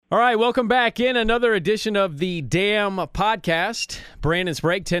All right, welcome back in another edition of the Damn Podcast. Brandon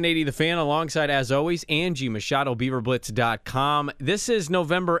Sprague, 1080 The Fan, alongside, as always, Angie Machado, BeaverBlitz.com. This is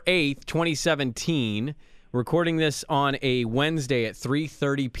November 8th, 2017. Recording this on a Wednesday at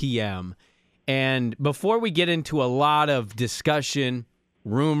 3:30 p.m. And before we get into a lot of discussion,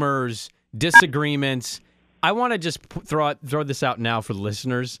 rumors, disagreements, I want to just throw this out now for the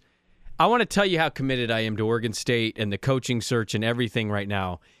listeners. I want to tell you how committed I am to Oregon State and the coaching search and everything right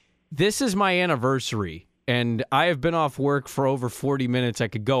now. This is my anniversary, and I have been off work for over 40 minutes. I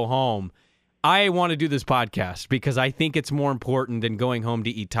could go home. I want to do this podcast because I think it's more important than going home to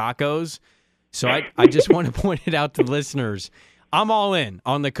eat tacos. So I just want to point it out to listeners. I'm all in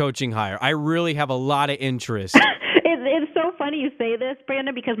on the coaching hire. I really have a lot of interest. It's so funny you say this,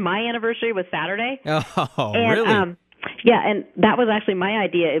 Brandon, because my anniversary was Saturday. Oh, and, really? Yeah, and that was actually my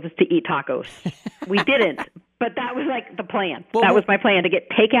idea. It was to eat tacos. We didn't, but that was like the plan. That was my plan, to get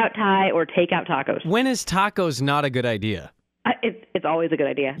takeout Thai or takeout tacos. When is tacos not a good idea? It's always a good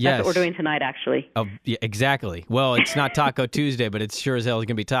idea. Yes. That's what we're doing tonight, actually. Oh, yeah, exactly. Well, it's not Taco Tuesday, but it's sure as hell going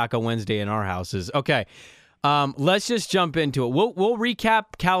to be Taco Wednesday in our houses. Okay, let's just jump into it. We'll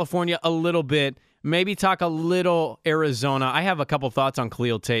recap California a little bit, maybe talk a little Arizona. I have a couple thoughts on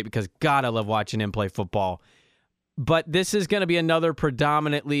Khalil Tate because, God, I love watching him play football. But this is going to be another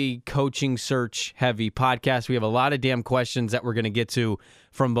predominantly coaching search heavy podcast. We have a lot of damn questions that we're going to get to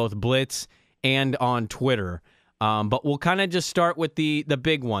from both Blitz and on Twitter. But we'll kind of just start with the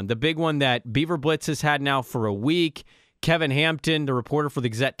big one. The big one that Beaver Blitz has had now for a week. Kevin Hampton, the reporter for the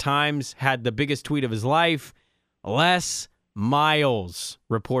Gazette-Times, had the biggest tweet of his life. Les Miles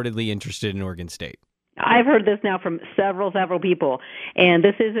reportedly interested in Oregon State. I've heard this now from several people, and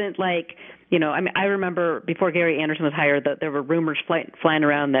this isn't like, I remember before Gary Anderson was hired that there were rumors flying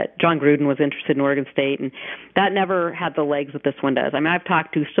around that John Gruden was interested in Oregon State, and that never had the legs that this one does. I mean, I've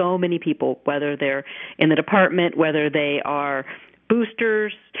talked to so many people, whether they're in the department, whether they are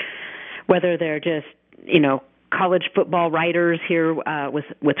boosters, whether they're just, college football writers here with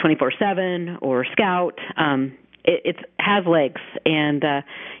 24/7 or Scout. It has legs, and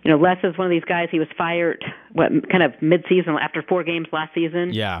Les is one of these guys. He was fired kind of mid-season after 4 games last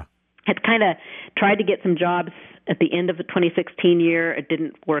season. Yeah, had kind of tried to get some jobs at the end of the 2016 year. It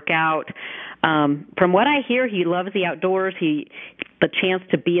didn't work out. From what I hear, he loves the outdoors. The chance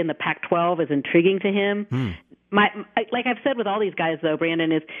to be in the Pac-12 is intriguing to him. Like I've said with all these guys, though,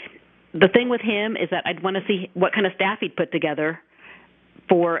 Brandon, is the thing with him is that I'd want to see what kind of staff he'd put together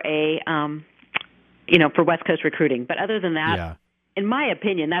for for West Coast recruiting. But other than that, in my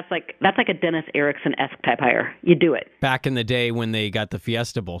opinion, that's like a Dennis Erickson-esque type hire. You do it. Back in the day when they got the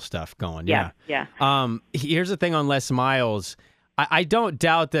Fiesta Bowl stuff going. Yeah. Here's the thing on Les Miles. I don't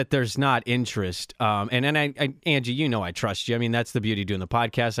doubt that there's not interest. And I, Angie, I trust you. I mean, that's the beauty of doing the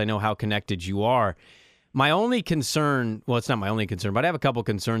podcast. I know how connected you are. My only concern, well, it's not my only concern, but I have a couple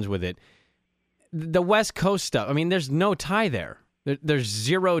concerns with it. The West Coast stuff, I mean, there's no tie there. There's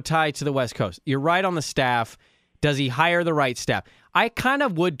zero tie to the West Coast. You're right on the staff. Does he hire the right staff? I kind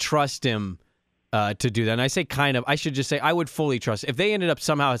of would trust him to do that. And I say kind of. I should just say I would fully trust. If they ended up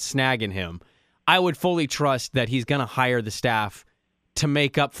somehow snagging him, I would fully trust that he's going to hire the staff to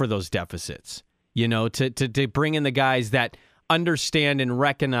make up for those deficits. To bring in the guys that understand and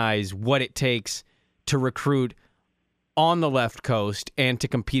recognize what it takes to recruit on the left coast and to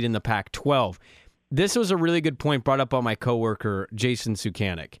compete in the Pac-12. This was a really good point brought up by my coworker, Jason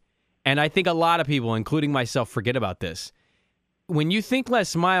Sukanik. And I think a lot of people, including myself, forget about this. When you think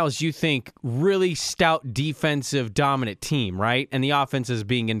Les Miles, you think really stout defensive dominant team, right? And the offense is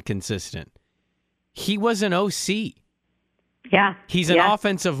being inconsistent. He was an OC. Yeah. He's an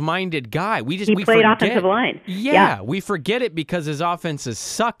offensive-minded guy. We played forget. Offensive line. Yeah, we forget it because his offense has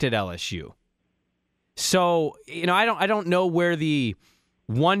sucked at LSU. So, I don't know where the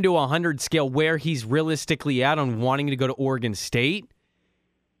 1 to 100 scale where he's realistically at on wanting to go to Oregon State.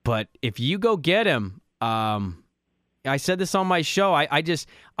 But if you go get him, I said this on my show,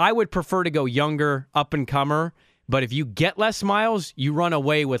 I would prefer to go younger, up-and-comer. But if you get Les Miles, you run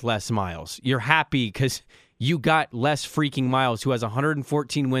away with Les Miles. You're happy because you got Les freaking Miles, who has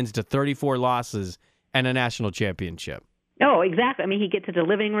 114 wins to 34 losses and a national championship. Oh, exactly. I mean, he gets into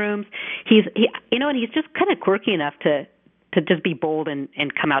living rooms. And he's just kind of quirky enough to just be bold and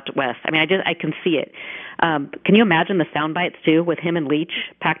come out to West. I mean, I can see it. Can you imagine the sound bites too with him and Leach,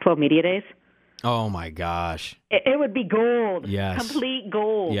 Pac-12 Media Days? Oh my gosh, it would be gold. Yes, complete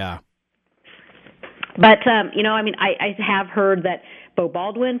gold. Yeah. But I have heard that Beau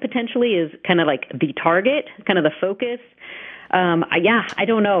Baldwin potentially is kind of like the target, kind of the focus. I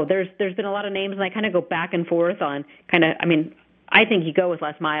don't know. There's been a lot of names, and I kind of go back and forth on I think you go with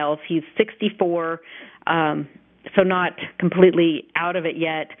Les Miles. He's 64, so not completely out of it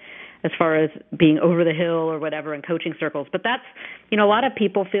yet as far as being over the hill or whatever in coaching circles. But that's, a lot of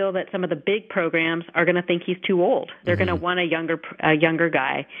people feel that some of the big programs are going to think he's too old. They're going to want a younger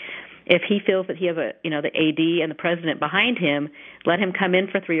guy. If he feels that he has the AD and the president behind him, let him come in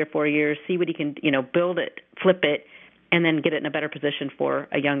for 3 or 4 years, see what he can, build it, flip it, and then get it in a better position for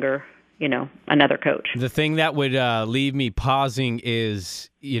a younger, another coach. The thing that would leave me pausing is,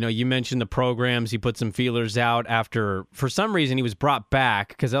 you mentioned the programs. He put some feelers out after, for some reason, he was brought back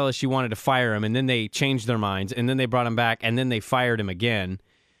because LSU wanted to fire him, and then they changed their minds, and then they brought him back, and then they fired him again.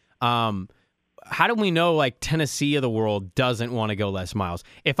 How do we know, Tennessee of the world doesn't want to go Les Miles?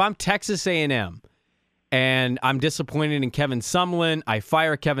 If I'm Texas A&M and I'm disappointed in Kevin Sumlin, I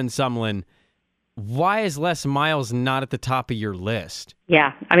fire Kevin Sumlin, why is Les Miles not at the top of your list?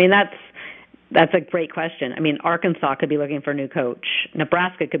 Yeah, that's a great question. Arkansas could be looking for a new coach.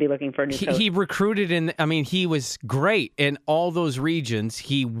 Nebraska could be looking for a new coach. He recruited he was great in all those regions.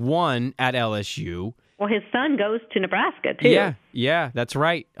 He won at LSU. Well, his son goes to Nebraska, too. Yeah, that's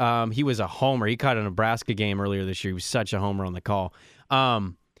right. He was a homer. He caught a Nebraska game earlier this year. He was such a homer on the call.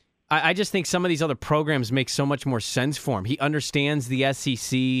 I just think some of these other programs make so much more sense for him. He understands the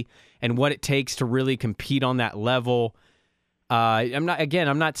SEC and what it takes to really compete on that level. I'm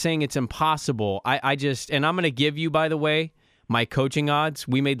not saying it's impossible. And I'm going to give you, by the way, my coaching odds.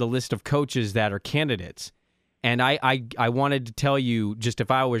 We made the list of coaches that are candidates. And I wanted to tell you, just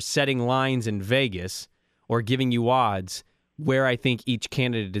if I was setting lines in Vegas or giving you odds, where I think each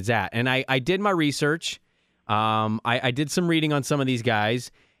candidate is at. And I did my research. I did some reading on some of these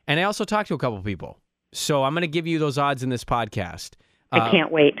guys. And I also talked to a couple of people. So I'm going to give you those odds in this podcast. I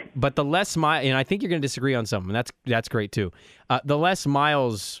can't wait. But the Les Miles, and I think you're going to disagree on some, and that's great too. The Les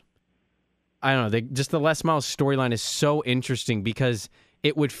Miles, I don't know, the Les Miles storyline is so interesting because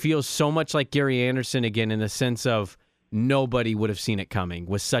it would feel so much like Gary Anderson again in the sense of nobody would have seen it coming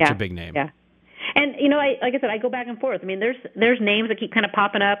with such a big name. Yeah. And, like I said, I go back and forth. There's names that keep kind of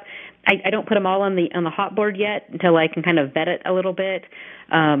popping up. I don't put them all on the hot board yet until I can kind of vet it a little bit.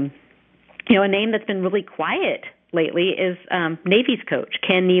 A name that's been really quiet lately is Navy's coach,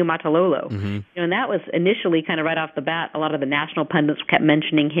 Ken Niumatalolo. Mm-hmm. And that was initially kind of right off the bat, a lot of the national pundits kept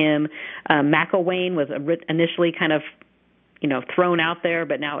mentioning him. McElwain was initially kind of, thrown out there,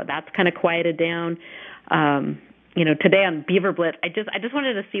 but now that's kind of quieted down. Today on Beaver Blitz, I just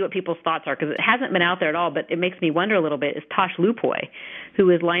wanted to see what people's thoughts are because it hasn't been out there at all, but it makes me wonder a little bit, is Tosh Lupoy, who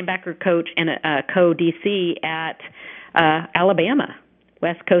is linebacker coach and a co-DC at Alabama.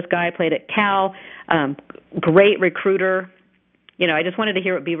 West Coast guy, played at Cal, great recruiter. I just wanted to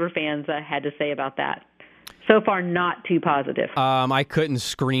hear what Beaver fans had to say about that. So far, not too positive. I couldn't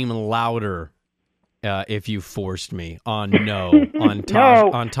scream louder if you forced me on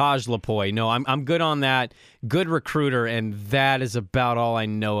Taj Lupoy. No, I'm good on that. Good recruiter, and that is about all I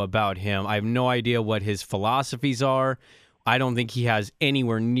know about him. I have no idea what his philosophies are. I don't think he has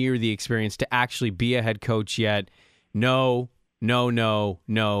anywhere near the experience to actually be a head coach yet. No,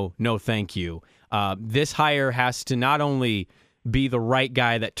 thank you. This hire has to not only be the right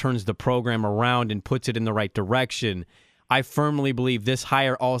guy that turns the program around and puts it in the right direction. I firmly believe this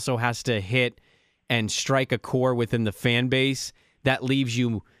hire also has to hit and strike a core within the fan base that leaves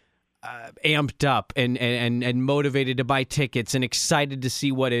you amped up and motivated to buy tickets and excited to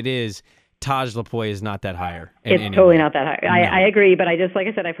see what it is. Taj Lupoy is not that hire. It's totally not that high. No. I agree, but like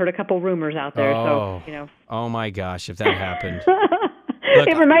I said, I've heard a couple rumors out there. Oh my gosh, if that happened. Look,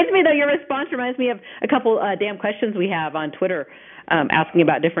 it reminds me, though, your response reminds me of a couple damn questions we have on Twitter asking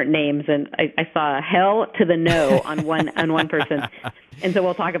about different names, and I saw hell to the no on one person, and so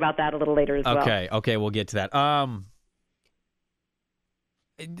we'll talk about that a little later as well. Okay, we'll get to that.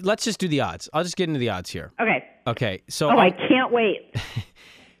 Let's just do the odds. I'll just get into the odds here. Okay. So I can't wait.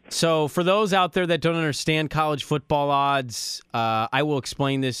 So for those out there that don't understand college football odds, I will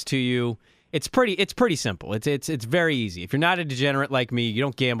explain this to you. It's pretty simple. It's very easy. If you're not a degenerate like me, you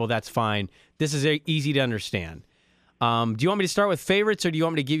don't gamble, that's fine. This is easy to understand. Do you want me to start with favorites, or do you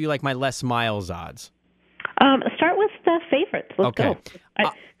want me to give you my Les Miles odds? Start with the favorites. Let's go.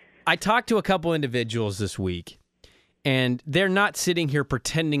 I talked to a couple individuals this week, and they're not sitting here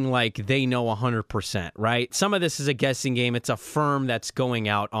pretending like they know 100%, right? Some of this is a guessing game. It's a firm that's going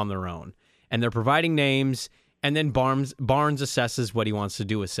out on their own, and they're providing names, and then Barnes assesses what he wants to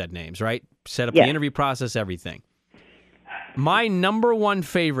do with said names, right? Set up the interview process, everything. My number one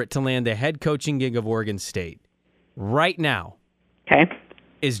favorite to land the head coaching gig of Oregon State right now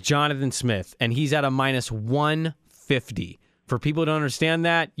is Jonathan Smith, and he's at a minus 150. For people who don't understand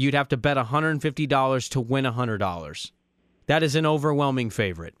that, you'd have to bet $150 to win $100. That is an overwhelming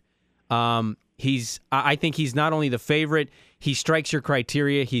favorite. I think he's not only the favorite, he strikes your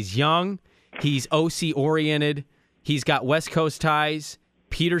criteria. He's young. He's OC oriented. He's got West Coast ties.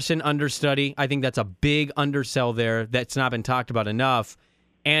 Peterson understudy. I think that's a big undersell there that's not been talked about enough.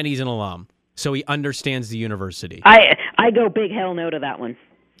 And he's an alum, so he understands the university. I go big hell no to that one.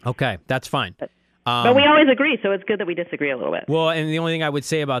 Okay, that's fine. But we always agree, so it's good that we disagree a little bit. Well, and the only thing I would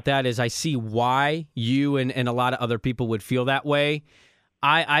say about that is I see why you and a lot of other people would feel that way.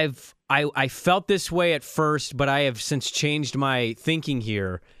 I felt this way at first, but I have since changed my thinking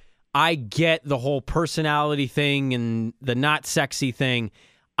here. I get the whole personality thing and the not sexy thing.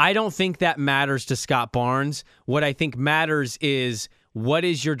 I don't think that matters to Scott Barnes. What I think matters is what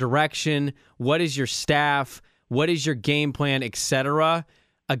is your direction, what is your staff, what is your game plan, etc.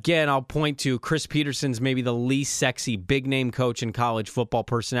 Again, I'll point to Chris Peterson's maybe the least sexy big name coach in college football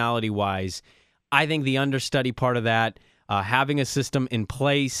personality-wise. I think the understudy part of that, having a system in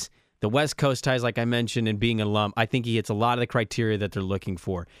place, the West Coast ties, like I mentioned, and being an alum, I think he hits a lot of the criteria that they're looking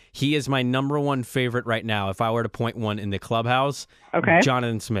for. He is my number one favorite right now, if I were to point one in the clubhouse. Okay.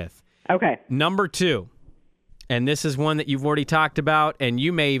 Jonathan Smith. Okay. Number two, and this is one that you've already talked about, and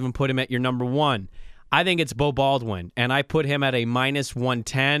you may even put him at your number one. I think it's Beau Baldwin, and I put him at a minus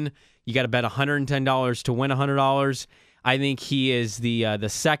 110. You got to bet $110 to win $100. I think he is the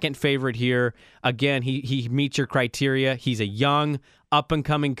second favorite here. Again, he meets your criteria. He's a young,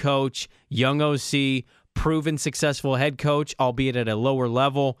 up-and-coming coach, young OC, proven successful head coach, albeit at a lower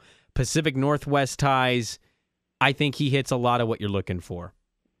level. Pacific Northwest ties. I think he hits a lot of what you're looking for.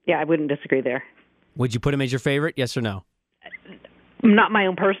 Yeah, I wouldn't disagree there. Would you put him as your favorite? Yes or no? Not my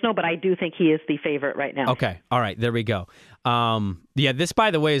own personal, but I do think he is the favorite right now. Okay. All right. There we go. Yeah, this,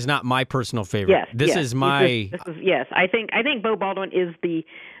 by the way, is not my personal favorite. Yes. This is my... Yes. I think Beau Baldwin is the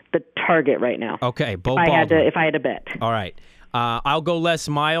target right now. Okay. Beau Baldwin. If I had to bet. All right. I'll go Les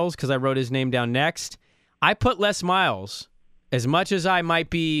Miles because I wrote his name down next. I put Les Miles, as much as I might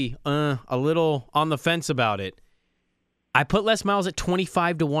be a little on the fence about it, I put Les Miles at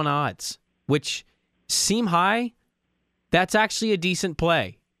 25 to 1 odds, which seem high. That's actually a decent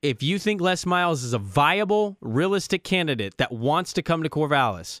play. If you think Les Miles is a viable, realistic candidate that wants to come to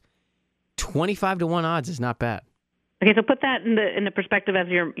Corvallis, 25 to 1 odds is not bad. Okay, so put that in the perspective as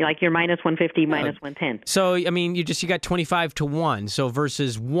your minus 150, minus 110. So I mean, you got 25 to 1. So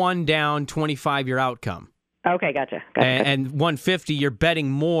versus 1 down, 25 your outcome. Okay, gotcha. And 150, you're betting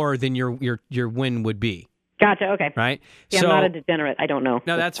more than your win would be. Gotcha. Okay. Right. Yeah, so, I'm not a degenerate. I don't know.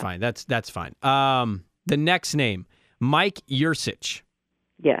 No, that's fine. That's fine. The next name, Mike Yursich.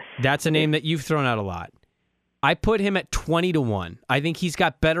 Yes. That's a name that you've thrown out a lot. I put him at 20 to 1. I think he's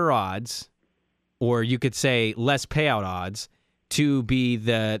got better odds, or you could say less payout odds, to be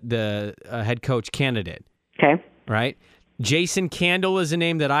the head coach candidate. Okay. Right? Jason Candle is a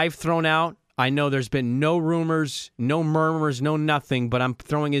name that I've thrown out. I know there's been no rumors, no murmurs, no nothing, but I'm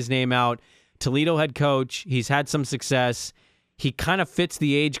throwing his name out. Toledo head coach. He's had some success. He kind of fits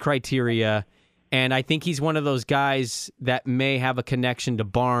the age criteria, and I think he's one of those guys that may have a connection to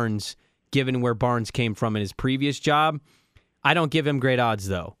Barnes, given where Barnes came from in his previous job. I don't give him great odds,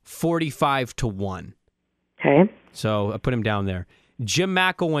 though. 45 to 1. Okay. So I put him down there. Jim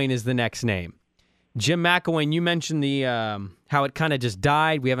McElwain is the next name. Jim McElwain, you mentioned the how it kind of just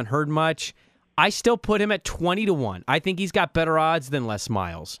died. We haven't heard much. I still put him at 20 to 1. I think he's got better odds than Les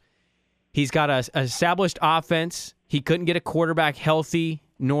Miles. He's got an established offense. He couldn't get a quarterback healthy,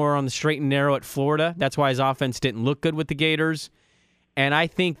 nor on the straight and narrow at Florida. That's why his offense didn't look good with the Gators. And I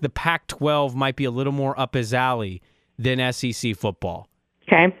think the Pac-12 might be a little more up his alley than SEC football.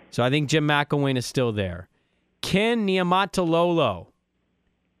 Okay. So I think Jim McElwain is still there. Ken Niumatalolo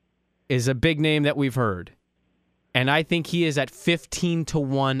is a big name that we've heard. And I think he is at 15 to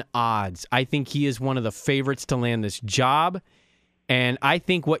 1 odds. I think he is one of the favorites to land this job. And I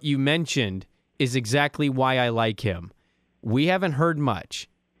think what you mentioned is exactly why I like him. We haven't heard much.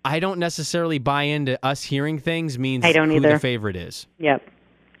 I don't necessarily buy into us hearing things means I don't who either. the favorite is. Yep.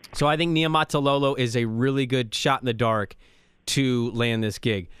 So I think Niumatalolo is a really good shot in the dark to land this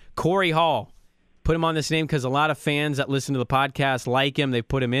gig. Corey Hall, put him on this name because a lot of fans that listen to the podcast like him. They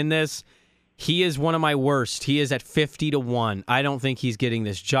put him in this. He is one of my worst. He is at 50 to 1. I don't think he's getting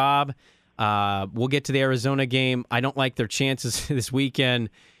this job. We'll get to the Arizona game. I don't like their chances this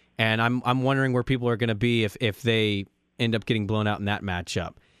weekend, and I'm wondering where people are going to be if they end up getting blown out in that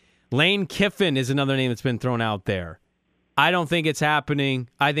matchup. Lane Kiffin is another name that's been thrown out there. I don't think it's happening.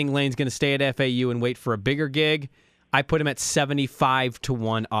 I think Lane's going to stay at FAU and wait for a bigger gig. I put him at 75 to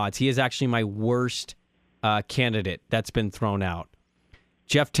 1 odds. He is actually my worst candidate that's been thrown out.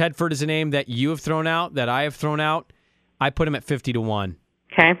 Jeff Tedford is a name that you have thrown out, that I have thrown out. I put him at 50-1.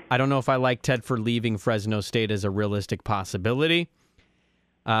 Okay. I don't know if I like Tedford leaving Fresno State as a realistic possibility.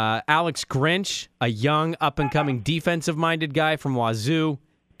 Alex Grinch, a young, up-and-coming defensive-minded guy from Wazoo,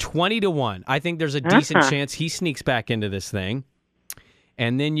 20-1. I think there's a decent chance he sneaks back into this thing.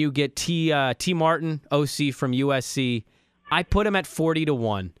 And then you get T. Martin, OC from USC. I put him at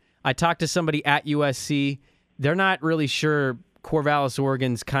 40-1. I talked to somebody at USC. They're not really sure Corvallis,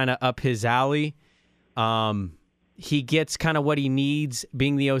 Oregon's kind of up his alley. He gets kind of what he needs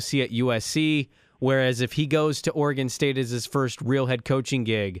being the OC at USC, whereas if he goes to Oregon State as his first real head coaching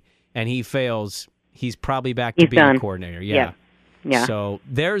gig and he fails, he's probably back to being a coordinator. Yeah. So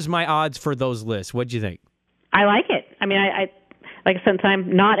there's my odds for those lists. What'd you think? I like it. I mean, I like I said, since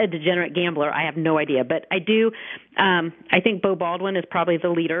I'm not a degenerate gambler, I have no idea. But I do, I think Beau Baldwin is probably the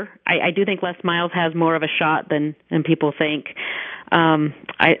leader. I do think Les Miles has more of a shot than people think. I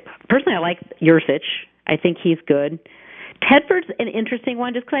like Yursich. I think he's good. Tedford's an interesting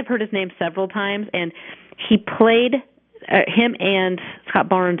one just because I've heard his name several times. And he played, him and Scott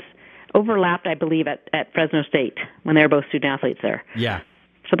Barnes overlapped, I believe, at Fresno State when they were both student athletes there. Yeah.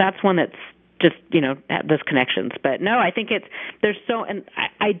 So that's one that's just, those connections. But no, I think and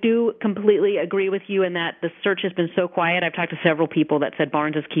I do completely agree with you in that the search has been so quiet. I've talked to several people that said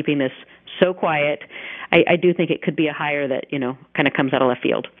Barnes is keeping this so quiet. I do think it could be a hire that, kind of comes out of left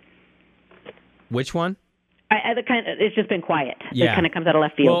field. Which one? It's just been quiet. Yeah. It kind of comes out of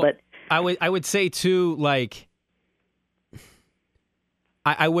left field. Well, but I would say too, like,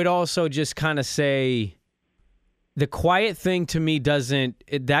 I would also just kind of say the quiet thing to me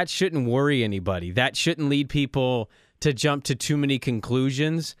that shouldn't worry anybody. That shouldn't lead people to jump to too many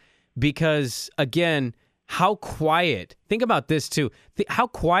conclusions because, again, how quiet, think about this too, how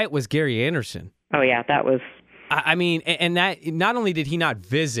quiet was Gary Anderson? Oh, yeah, that was. I mean, and that not only did he not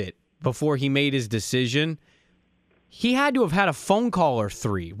visit before he made his decision, he had to have had a phone call or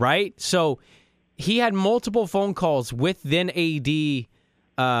three, right? So he had multiple phone calls with then AD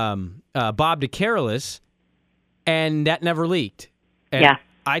Bob DeCarolis, and that never leaked. And yeah.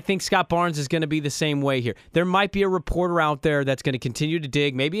 I think Scott Barnes is going to be the same way here. There might be a reporter out there that's going to continue to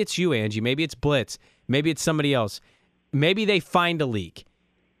dig. Maybe it's you, Angie. Maybe it's Blitz. Maybe it's somebody else. Maybe they find a leak.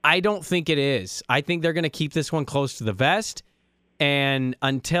 I don't think it is. I think they're going to keep this one close to the vest. And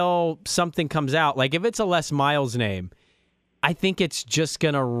until something comes out, like if it's a Les Miles name, I think it's just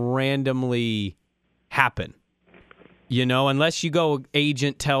going to randomly happen. Unless you go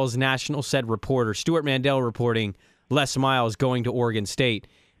agent tells national said reporter, Stuart Mandel reporting Les Miles going to Oregon State.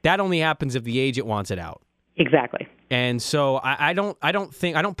 That only happens if the agent wants it out. Exactly. And so I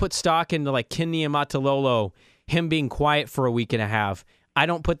don't put stock into like Ken Niumatalolo, him being quiet for a week and a half. I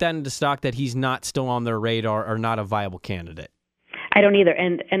don't put that into stock that he's not still on their radar or not a viable candidate. I don't either.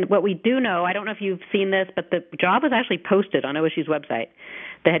 And what we do know, I don't know if you've seen this, but the job was actually posted on OSU's website,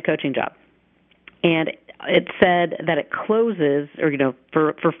 the head coaching job. And it said that it closes, or,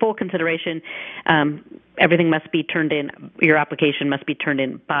 for full consideration, everything must be turned in, your application must be turned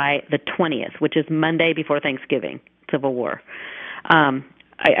in by the 20th, which is Monday before Thanksgiving, Civil War.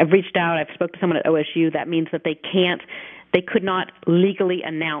 I've reached out, I've spoken to someone at OSU. That means that they could not legally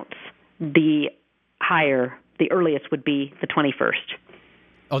announce the hire. The earliest would be the 21st.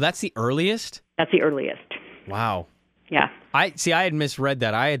 Oh, that's the earliest? That's the earliest. Wow. Yeah. I had misread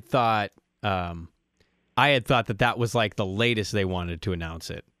that. I had thought that was like the latest they wanted to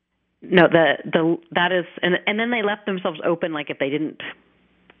announce it. No, that is, and then they left themselves open. Like if they didn't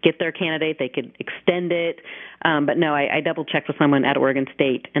get their candidate, they could extend it. But no, I double checked with someone at Oregon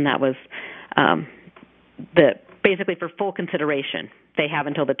State, and that was basically for full consideration. They have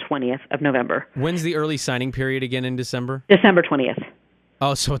until the 20th of November. When's the early signing period again in December? December 20th.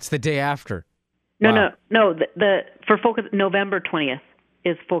 Oh, so it's the day after. No, wow. no. For November 20th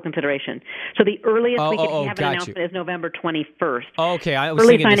is full consideration. So the earliest we can have an announcement is November 21st. Oh, okay, I was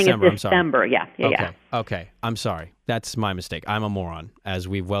early thinking signing December. is December. Yeah. Okay. I'm sorry. That's my mistake. I'm a moron, as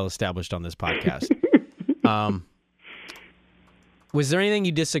we've well established on this podcast. Was there anything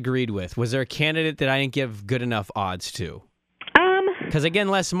you disagreed with? Was there a candidate that I didn't give good enough odds to? Because again,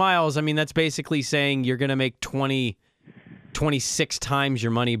 Les Miles, I mean, that's basically saying you're going to make 26 times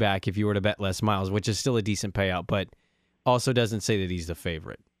your money back if you were to bet Les Miles, which is still a decent payout, but also doesn't say that he's the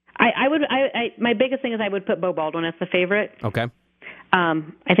favorite. My biggest thing is I would put Beau Baldwin as the favorite. Okay.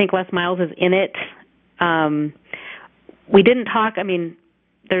 I think Les Miles is in it. We didn't talk.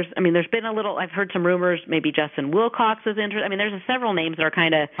 There's been a little. I've heard some rumors. Maybe Justin Wilcox is interested. There's several names that are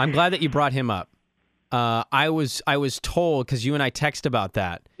kind of. I'm glad that you brought him up. I was told, because you and I text about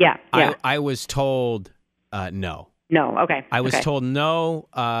that. Yeah. I was told no. No. Okay. I was told no.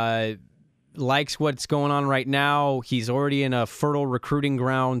 likes what's going on right now. He's already in a fertile recruiting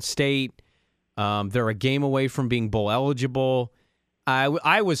ground state. They're a game away from being bowl eligible.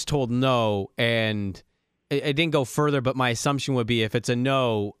 I was told no, and it didn't go further, but my assumption would be if it's a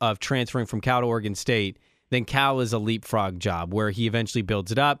no of transferring from Cal to Oregon State, then Cal is a leapfrog job where he eventually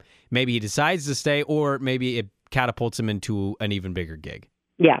builds it up. Maybe he decides to stay, or maybe it catapults him into an even bigger gig.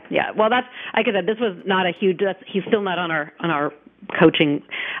 Yeah. Well, that's like I said. This was not a huge. He's still not on our coaching.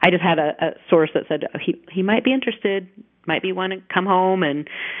 I just had a source that said he might be interested, might be want to come home and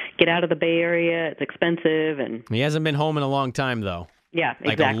get out of the Bay Area. It's expensive, and he hasn't been home in a long time, though. Yeah,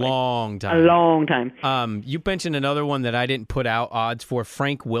 like exactly. A long time. A long time. You mentioned another one that I didn't put out odds for,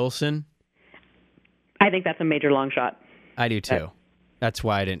 Frank Wilson. I think that's a major long shot. I do too. That's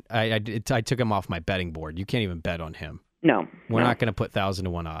why I didn't. I took him off my betting board. You can't even bet on him. No, we're not going to put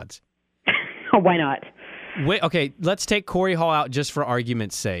 1,000-to-1 odds. Why not? Wait, okay, let's take Corey Hall out just for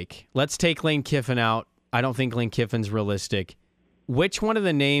argument's sake. Let's take Lane Kiffin out. I don't think Lane Kiffin's realistic. Which one of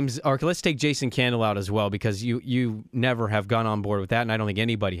the names, or let's take Jason Candle out as well, because you never have gone on board with that, and I don't think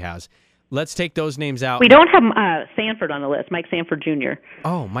anybody has. Let's take those names out. We don't have Sanford on the list, Mike Sanford Jr.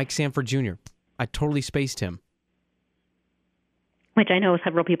 Oh, Mike Sanford Jr. I totally spaced him. Which I know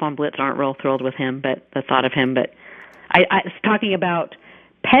several people on Blitz aren't real thrilled with him, but the thought of him. But I talking about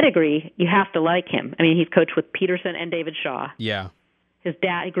pedigree, you have to like him. I mean, he's coached with Peterson and David Shaw. Yeah. His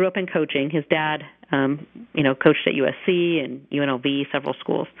dad, he grew up in coaching. His dad, coached at USC and UNLV, several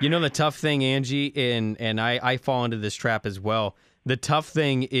schools. You know the tough thing, Angie, and I fall into this trap as well. The tough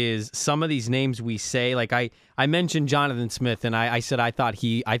thing is some of these names we say, like I mentioned Jonathan Smith, and I said I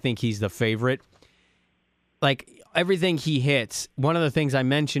think he's the favorite. Like everything he hits, one of the things I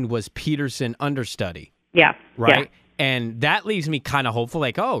mentioned was Peterson understudy. Yeah. Right? Yeah. And that leaves me kind of hopeful,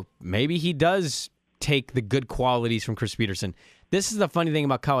 like, oh, maybe he does take the good qualities from Chris Peterson. This is the funny thing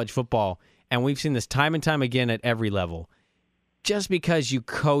about college football, and we've seen this time and time again at every level. Just because you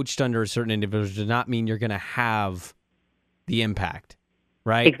coached under a certain individual does not mean you're going to have the impact,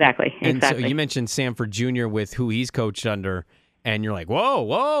 right? Exactly. And so you mentioned Sanford Jr. with who he's coached under, and you're like,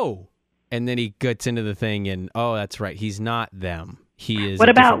 whoa. And then he gets into the thing, and, oh, that's right, he's not them. He is What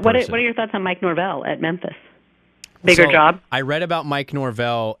are your thoughts on Mike Norvell at Memphis? Bigger job? I read about Mike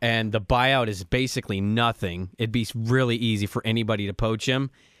Norvell, and the buyout is basically nothing. It'd be really easy for anybody to poach him.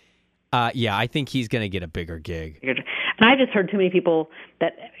 Yeah, I think he's going to get a bigger gig. And I just heard too many people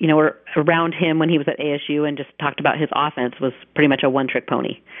that were around him when he was at ASU and just talked about his offense was pretty much a one-trick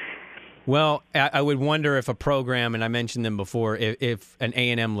pony. Well, I would wonder if a program, and I mentioned them before, if an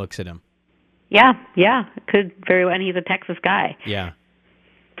A&M looks at him. Yeah, it could very well, and he's a Texas guy. Yeah.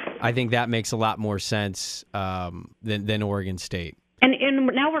 I think that makes a lot more sense than Oregon State. And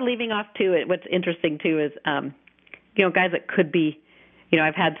now we're leaving off too. What's interesting too is guys that could be.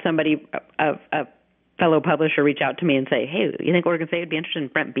 I've had somebody, a fellow publisher, reach out to me and say, "Hey, you think Oregon State would be interested in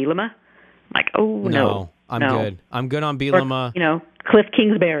Brent Bielema?" I'm like, "Oh no, I'm good. I'm good on Bielema." Or, Cliff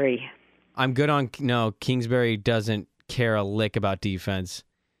Kingsbury. I'm good on Kingsbury doesn't care a lick about defense.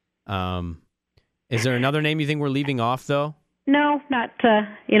 Is there another name you think we're leaving off though? No, not,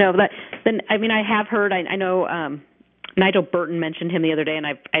 but then, I have heard, I know Nigel Burton mentioned him the other day, and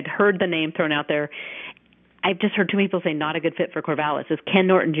I'd heard the name thrown out there. I've just heard too many people say not a good fit for Corvallis. Is Ken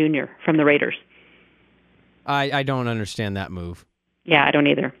Norton Jr. from the Raiders. I don't understand that move. Yeah, I don't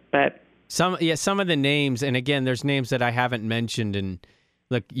either, but. Some of the names, and again, there's names that I haven't mentioned, and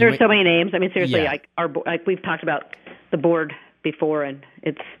look. There's so many names. I mean, seriously, yeah. like we've talked about the board before, and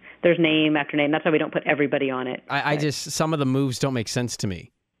there's name after name. That's why we don't put everybody on it. I just, some of the moves don't make sense to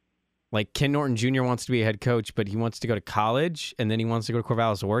me. Like Ken Norton Jr. wants to be a head coach, but he wants to go to college, and then he wants to go to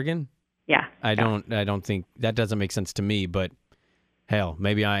Corvallis, Oregon. Yeah. I don't think that doesn't make sense to me, but hell,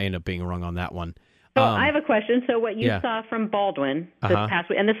 maybe I end up being wrong on that one. So I have a question. So what you saw from Baldwin this past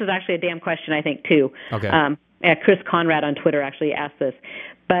week, and this is actually a damn question, I think, too. Okay. Chris Conrad on Twitter actually asked this.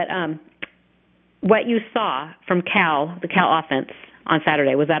 But what you saw from the Cal offense on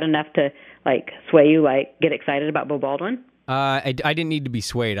Saturday, was that enough to sway you, get excited about Bo Baldwin? I didn't need to be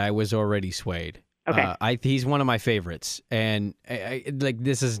swayed. I was already swayed. Okay. He's one of my favorites, and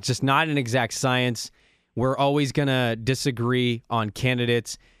this is just not an exact science. We're always gonna disagree on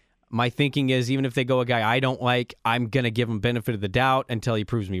candidates. My thinking is, even if they go a guy I don't like, I'm gonna give him benefit of the doubt until he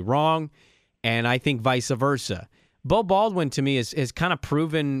proves me wrong, and I think vice versa. Bo Baldwin, to me, is kind of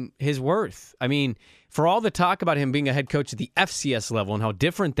proven his worth. I mean, for all the talk about him being a head coach at the FCS level and how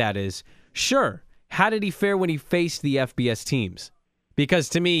different that is, sure. How did he fare when he faced the FBS teams? Because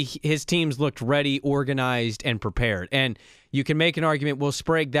to me, his teams looked ready, organized, and prepared. And you can make an argument, well,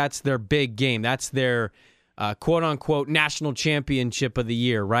 Sprague, that's their big game. That's their quote unquote national championship of the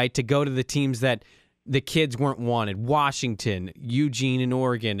year, right? To go to the teams that the kids weren't wanted, Washington, Eugene and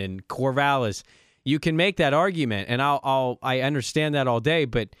Oregon, and Corvallis. You can make that argument, and I understand that all day,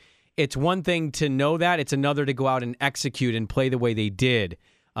 but it's one thing to know that. It's another to go out and execute and play the way they did.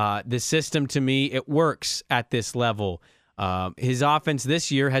 The system, to me, it works at this level. His offense this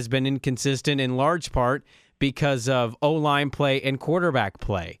year has been inconsistent in large part because of O-line play and quarterback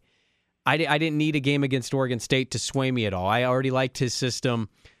play. I didn't need a game against Oregon State to sway me at all. I already liked his system.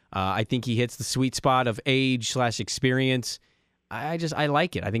 I think he hits the sweet spot of age/experience. I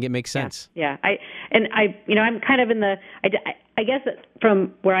like it. I think it makes sense. Yeah. I'm kind of in the. I guess that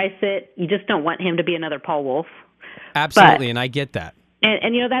from where I sit, you just don't want him to be another Paul Wolf. Absolutely, and I get that.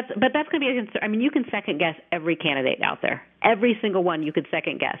 And that's going to be a concern. I mean, you can second guess every candidate out there. Every single one you could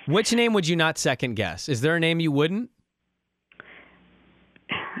second guess. Which name would you not second guess? Is there a name you wouldn't?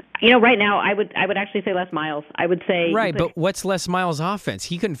 Right now I would actually say Les Miles. I would say right, but what's Les Miles' offeness?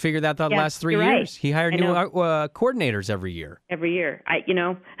 He couldn't figure that the last 3 years. Right. He hired new coordinators every year. Every year,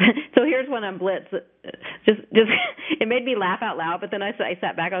 So here's one on Blitz. Just it made me laugh out loud. But then I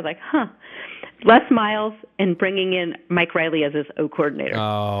sat back. I was like, Les Miles and bringing in Mike Riley as his O coordinator.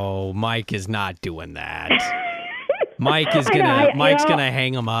 Oh, Mike is not doing that. Mike's gonna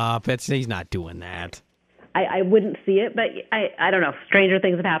hang him up. He's not doing that. I wouldn't see it, but I don't know. Stranger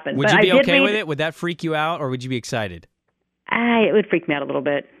things have happened. Would you be okay with it? Would that freak you out, or would you be excited? It would freak me out a little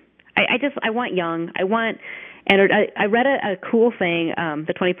bit. I want young. I read a cool thing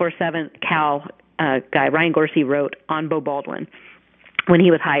the 24/7 Cal guy, Ryan Gorsey, wrote on Beau Baldwin when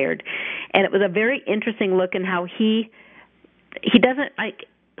he was hired. And it was a very interesting look in how he doesn't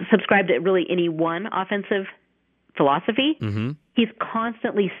subscribe to really any one offensive philosophy. Mm-hmm. He's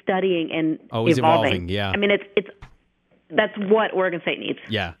constantly studying and always evolving. Yeah, I mean that's what Oregon State needs.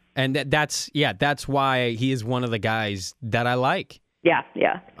 Yeah, and that's why he is one of the guys that I like. Yeah.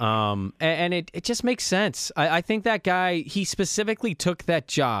 And it just makes sense. I think that guy, he specifically took that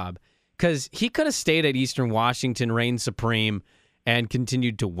job because he could have stayed at Eastern Washington, reigned supreme, and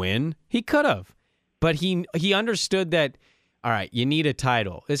continued to win. He could have, but he understood that. All right, you need a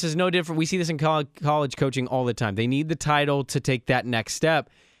title. This is no different. We see this in college coaching all the time. They need the title to take that next step.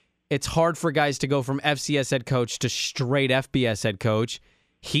 It's hard for guys to go from FCS head coach to straight FBS head coach.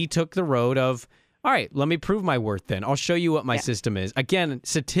 He took the road of, all right, let me prove my worth then. I'll show you what my system is. Again,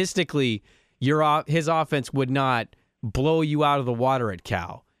 statistically, his offense would not blow you out of the water at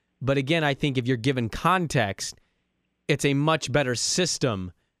Cal. But again, I think if you're given context, it's a much better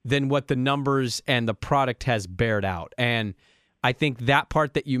system than what the numbers and the product has bared out. And I think that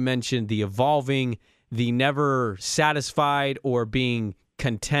part that you mentioned, the evolving, the never satisfied or being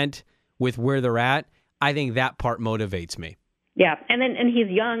content with where they're at, I think that part motivates me. Yeah, and he's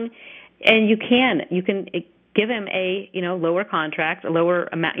young, and you can give him a lower contract, a lower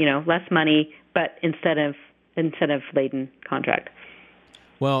amount, less money, but instead of laden contract.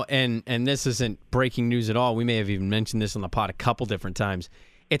 Well, and this isn't breaking news at all. We may have even mentioned this on the pod a couple different times.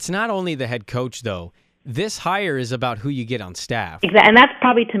 It's not only the head coach, though. This hire is about who you get on staff. Exactly, and that's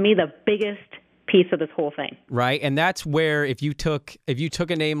probably, to me, the biggest piece of this whole thing. Right, and that's where if you took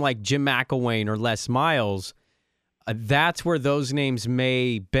a name like Jim McElwain or Les Miles, that's where those names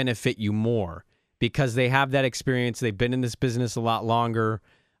may benefit you more because they have that experience. They've been in this business a lot longer.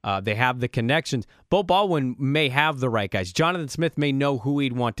 They have the connections. Beau Baldwin may have the right guys. Jonathan Smith may know who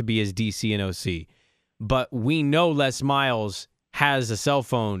he'd want to be as DC and OC. But we know Les Miles has a cell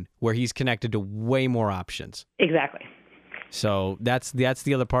phone where he's connected to way more options. Exactly. So that's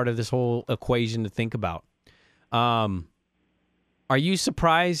the other part of this whole equation to think about. Are you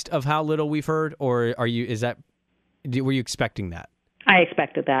surprised of how little we've heard, or were you expecting that? I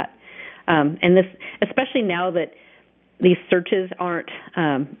expected that. And this, especially now that these searches aren't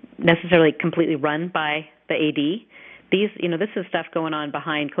necessarily completely run by the AD. This is stuff going on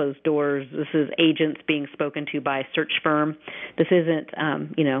behind closed doors. This is agents being spoken to by a search firm. This isn't,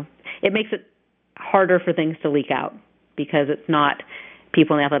 it makes it harder for things to leak out because it's not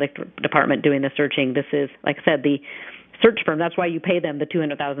people in the athletic department doing the searching. This is, like I said, the search firm. That's why you pay them the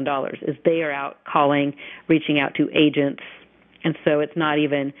 $200,000 is they are out calling, reaching out to agents. And so it's not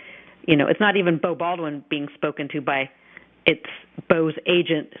even Beau Baldwin being spoken to by, it's Beau's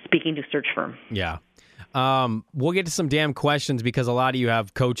agent speaking to search firm. Yeah. We'll get to some damn questions because a lot of you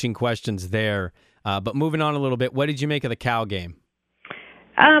have coaching questions there. But moving on a little bit, what did you make of the Cal game?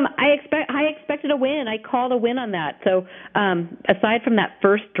 I expected a win. I called a win on that. So aside from that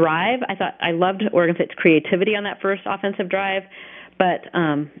first drive, I loved Oregon State's creativity on that first offensive drive. But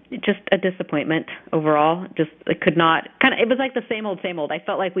just a disappointment overall. Just it could not kind of. It was like the same old, same old. I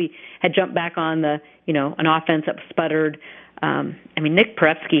felt like we had jumped back on the an offense that sputtered. Nick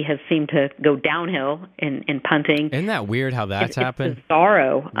Perepsky has seemed to go downhill in punting. Isn't that weird how that's happened? It's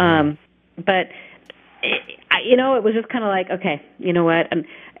bizarro. Yeah. But it was just kind of like, okay, you know what? And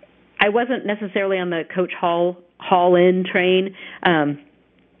I wasn't necessarily on the Coach Hall in train,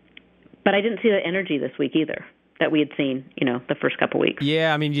 but I didn't see the energy this week either that we had seen, the first couple weeks.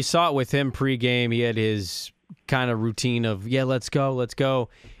 Yeah, you saw it with him pregame. He had his kind of routine of, let's go.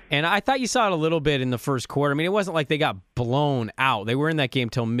 And I thought you saw it a little bit in the first quarter. It wasn't like they got blown out. They were in that game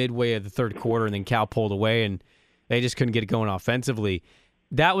till midway of the third quarter, and then Cal pulled away, and they just couldn't get it going offensively.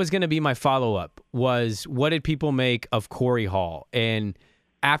 That was going to be my follow-up, was what did people make of Corey Hall? And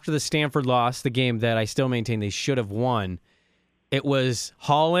after the Stanford loss, the game that I still maintain they should have won, it was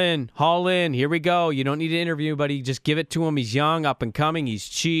Hall in, here we go. You don't need to interview anybody. Just give it to him. He's young, up and coming. He's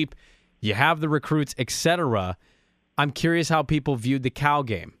cheap. You have the recruits, etc. I'm curious how people viewed the Cal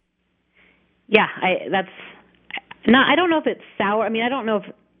game. Yeah, I don't know if it's sour. I don't know if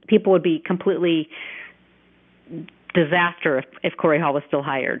people would be completely disaster if Corey Hall was still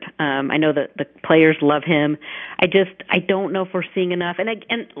hired. I know that the players love him. I don't know if we're seeing enough. And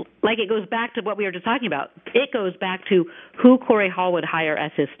like it goes back to what we were just talking about. It goes back to who Corey Hall would hire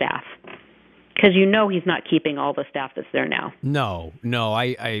as his staff. Because he's not keeping all the staff that's there now. No.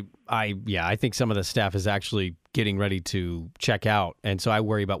 I think some of the staff is actually getting ready to check out, and so I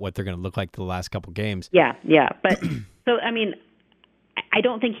worry about what they're going to look like the last couple games. Yeah. But so I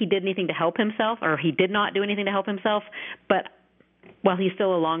don't think he did anything to help himself, or he did not do anything to help himself. But while he's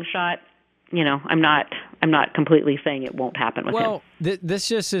still a long shot, I'm not completely saying it won't happen with him. Well,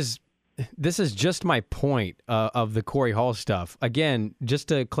 this is just my point of the Corey Hall stuff. Again, just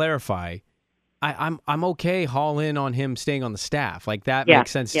to clarify. I'm okay Hall in on him staying on the staff. Like that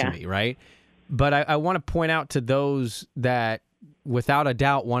makes sense to me, right? But I want to point out to those that without a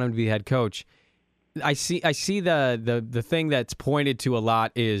doubt want him to be the head coach. I see the thing that's pointed to a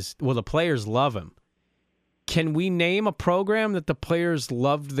lot is, well, the players love him. Can we name a program that the players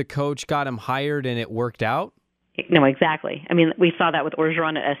loved the coach, got him hired, and it worked out? No, exactly. We saw that with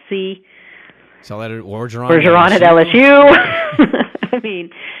Orgeron at SC. Saw that at Orgeron at LSU.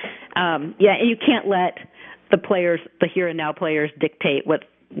 You can't let the here and now players dictate what's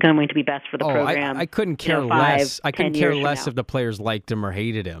going to be best for the program. I couldn't care less. I couldn't care less if the players liked him or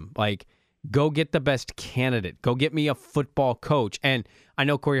hated him. Like, go get the best candidate. Go get me a football coach. And I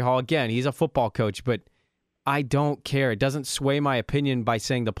know Corey Hall, again, he's a football coach, but I don't care. It doesn't sway my opinion by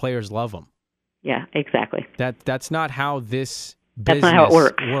saying the players love him. Yeah, exactly. That's not how this business not how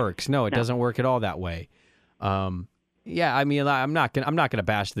it works. No, it doesn't work at all that way. I'm not gonna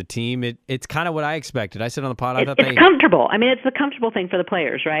bash the team. It's kind of what I expected. I said on the pod, it's comfortable. It's the comfortable thing for the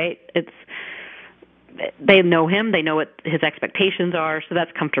players, right? They know him. They know what his expectations are, so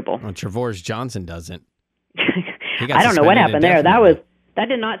that's comfortable. Well, Trevors Johnson doesn't. I don't know what happened there. That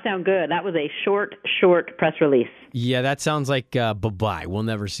did not sound good. That was a short press release. Yeah, that sounds like bye-bye. We'll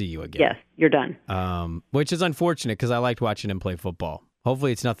never see you again. Yes, you're done. Which is unfortunate because I liked watching him play football.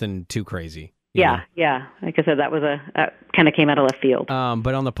 Hopefully it's nothing too crazy. Yeah. Like I said, that was kind of came out of left field.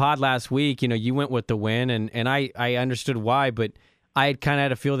 But on the pod last week, you went with the win, and I understood why, but I kind of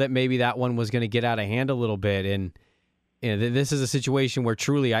had a feel that maybe that one was going to get out of hand a little bit. And this is a situation where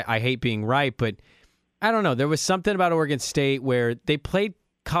truly I hate being right, but I don't know. There was something about Oregon State where they played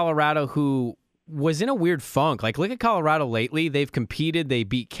Colorado, who was in a weird funk. Like, look at Colorado lately. They've competed. They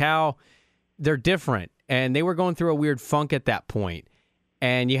beat Cal. They're different. And they were going through a weird funk at that point.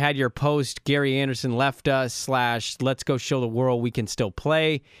 And you had your post, Gary Anderson left us, / let's go show the world we can still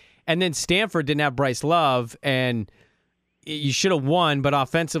play. And then Stanford didn't have Bryce Love, and you should have won, but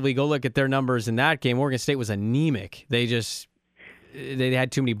offensively, go look at their numbers in that game. Oregon State was anemic. They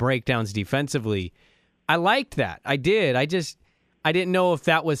had too many breakdowns defensively. I liked that. I did. I didn't know if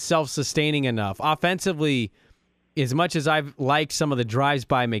that was self-sustaining enough. Offensively, as much as I've liked some of the drives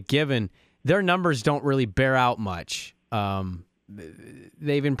by McGiven, their numbers don't really bear out much.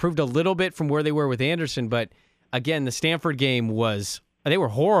 They've improved a little bit from where they were with Anderson, but again, the Stanford game they were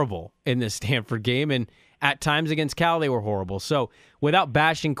horrible in the Stanford game, and at times against Cal, they were horrible. So without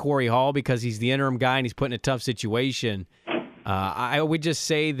bashing Corey Hall because he's the interim guy and he's put in a tough situation, I would just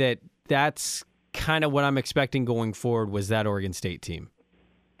say that's kind of what I'm expecting going forward was that Oregon State team.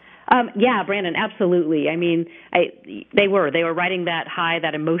 Yeah, Brandon, absolutely. They were riding that high,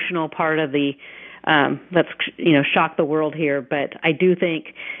 that emotional part of the let's shock the world here. But I do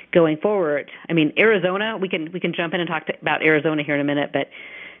think going forward, Arizona, we can jump in and talk about Arizona here in a minute. But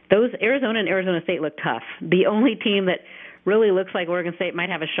those Arizona and Arizona State look tough. The only team that really looks like Oregon State might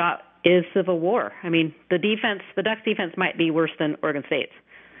have a shot is Civil War. I mean, the Ducks defense might be worse than Oregon State's.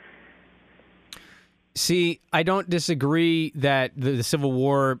 See, I don't disagree that the Civil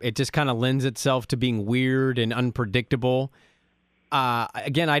War, it just kind of lends itself to being weird and unpredictable.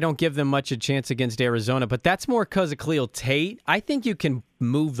 Again, I don't give them much a chance against Arizona, but that's more because of Khalil Tate. I think you can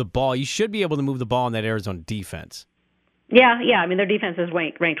move the ball. You should be able to move the ball in that Arizona defense. Yeah. I mean, their defense is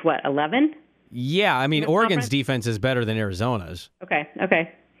ranked what, 11? Yeah, I mean, Oregon's defense is better than Arizona's. Okay.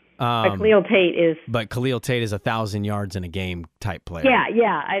 But Khalil Tate is... But Khalil Tate is 1,000 yards in a game type player.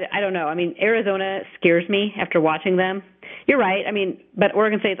 Yeah. I don't know. I mean, Arizona scares me after watching them. You're right. I mean, but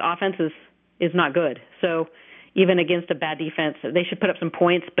Oregon State's offense is not good. So even against a bad defense, they should put up some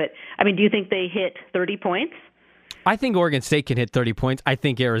points. But, I mean, do you think they hit 30 points? I think Oregon State can hit 30 points. I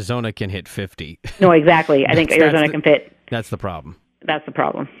think Arizona can hit 50. No, exactly. I think Arizona can fit. That's the problem. That's the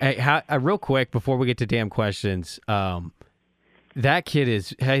problem. Hey, real quick, before we get to damn questions, that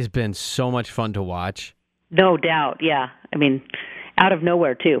kid has been so much fun to watch. No doubt, yeah. I mean, out of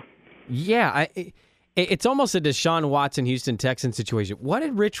nowhere, too. Yeah, it's almost a Deshaun Watson, Houston Texans situation. What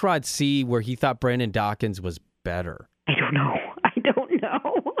did Rich Rod see where he thought Brandon Dawkins was better? I don't know.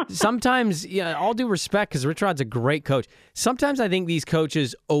 Sometimes, all due respect, because Rich Rod's a great coach. Sometimes I think these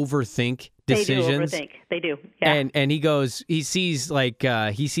coaches overthink decisions. They do. Yeah. And he sees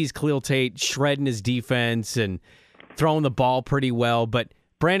Khalil Tate shredding his defense and throwing the ball pretty well, but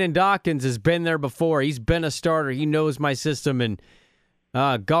Brandon Dawkins has been there before. He's been a starter. He knows my system, and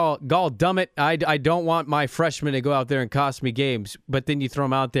gall dumb it. I don't want my freshman to go out there and cost me games, but then you throw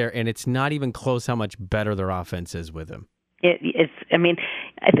him out there, and it's not even close how much better their offense is with him. I mean,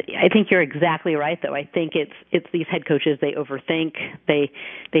 I think you're exactly right, though. I think it's these head coaches. They overthink. They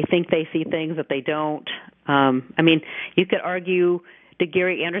think they see things that they don't. I mean, you could argue, did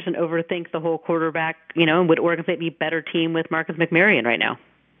Gary Anderson overthink the whole quarterback? And would Oregon State be a better team with Marcus McMaryion right now?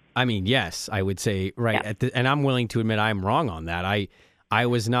 I mean, yes, I would say right. Yeah. And I'm willing to admit I'm wrong on that. I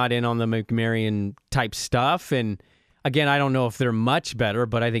was not in on the McMaryion type stuff, and again, I don't know if they're much better,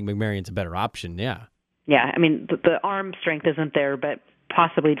 but I think McMarion's a better option. Yeah. Yeah, I mean, the arm strength isn't there, but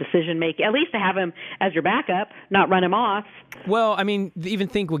possibly decision-making. At least to have him as your backup, not run him off. Well, I mean, even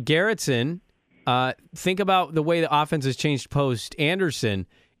think with Garrettson, think about the way the offense has changed post-Anderson.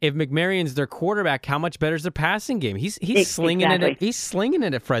 If McMarion's their quarterback, how much better is their passing game? He's slinging it. He's slinging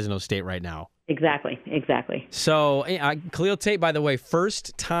it at Fresno State right now. Exactly. So, Khalil Tate, by the way,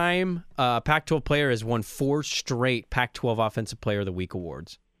 first time Pac-12 player has won 4 straight Pac-12 Offensive Player of the Week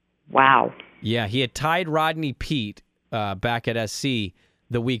awards. Wow. Yeah, he had tied Rodney Peete back at SC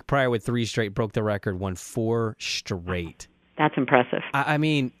the week prior with 3 straight, broke the record, won 4 straight. That's impressive. I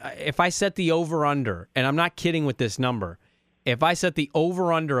mean, if I set the over-under, and I'm not kidding with this number, if I set the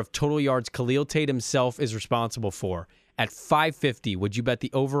over-under of total yards Khalil Tate himself is responsible for at 550, would you bet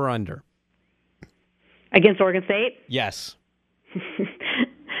the over-under? Against Oregon State? Yes.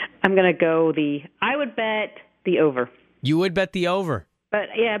 I'm going to go I would bet the over. You would bet the over? But,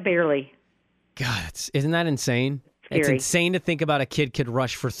 yeah, barely. God, isn't that insane? Scary. It's insane to think about a kid could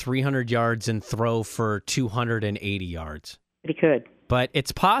rush for 300 yards and throw for 280 yards. But he could. But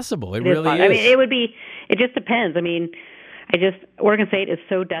it's possible. It really is. I mean, it just depends. I mean, Oregon State is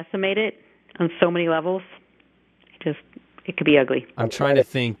so decimated on so many levels. It could be ugly. I'm trying to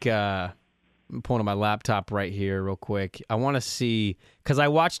think. I'm pulling on my laptop right here real quick. I want to see, because I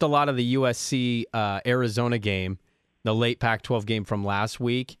watched a lot of the USC Arizona game, the late Pac-12 game from last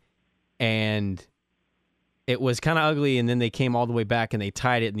week, and it was kind of ugly, and then they came all the way back and they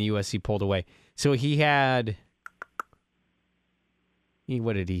tied it, and the USC pulled away. So what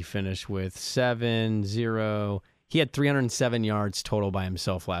did he finish with? 7-0. He had 307 yards total by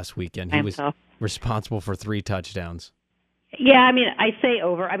himself last weekend. He was responsible for 3 touchdowns. Yeah, I mean, I say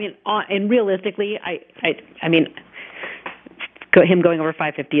over. I mean, and realistically, I mean, him going over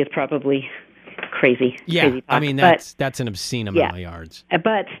 550 is probably crazy. Yeah, crazy talk. I mean, that's an obscene amount of yards.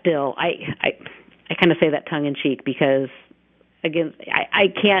 But still, I kind of say that tongue in cheek because, again, I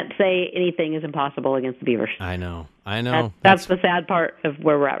can't say anything is impossible against the Beavers. I know. That's the sad part of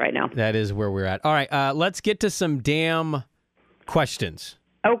where we're at right now. That is where we're at. All right, let's get to some damn questions.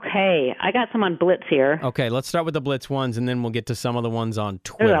 Okay, I got some on Blitz here. Okay, let's start with the Blitz ones, and then we'll get to some of the ones on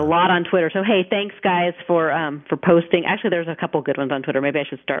Twitter. There's a lot on Twitter. So, hey, thanks, guys, for posting. Actually, there's a couple good ones on Twitter. Maybe I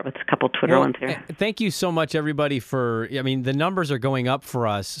should start with a couple Twitter ones here. Thank you so much, everybody, the numbers are going up for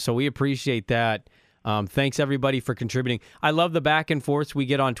us, so we appreciate that. Thanks, everybody, for contributing. I love the back and forths we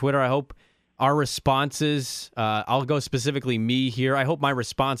get on Twitter. I hope our responses, I'll go specifically me here. I hope my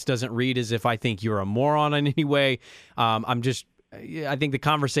response doesn't read as if I think you're a moron in any way. I think the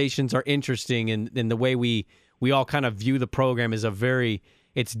conversations are interesting, and the way we we all kind of view the program as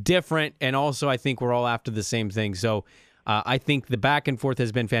it's different, and also I think we're all after the same thing. So I think the back and forth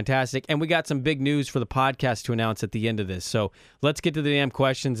has been fantastic, and we got some big news for the podcast to announce at the end of this. So let's get to the damn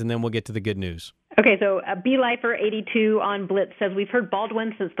questions, and then we'll get to the good news. Okay, so BLifer82 on Blitz says, we've heard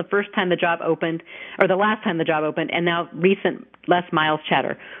Baldwin since the first time the job opened, or the last time the job opened, and now recent Les Miles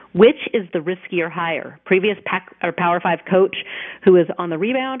chatter. Which is the riskier hire? Previous Power 5 coach who is on the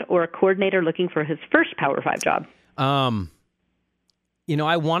rebound, or a coordinator looking for his first Power 5 job? I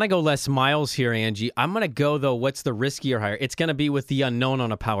want to go Les Miles here, Angie. I'm going to go, though, what's the riskier hire? It's going to be with the unknown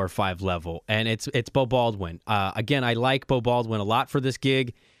on a Power 5 level, and it's Beau Baldwin. Again, I like Beau Baldwin a lot for this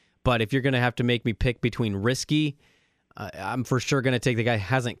gig, but if you're going to have to make me pick between risky, I'm for sure going to take the guy who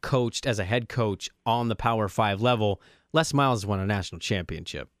hasn't coached as a head coach on the Power 5 level. Les Miles has won a national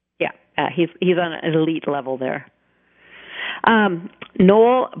championship. Yeah, he's on an elite level there.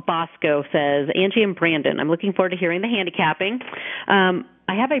 Noel Bosco says, Angie and Brandon, I'm looking forward to hearing the handicapping.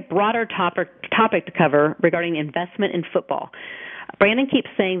 I have a broader topic to cover regarding investment in football. Brandon keeps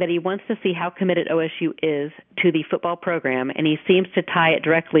saying that he wants to see how committed OSU is to the football program, and he seems to tie it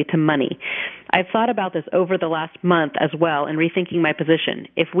directly to money. I've thought about this over the last month as well and rethinking my position.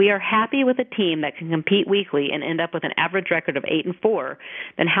 If we are happy with a team that can compete weekly and end up with an average record of 8-4,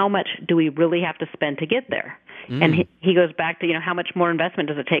 then how much do we really have to spend to get there? And he goes back to, how much more investment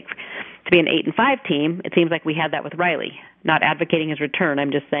does it take to be an 8-5 team? It seems like we had that with Riley. Not advocating his return.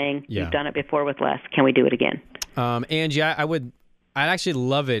 I'm just saying we've done it before with Les. Can we do it again? Angie, I'd actually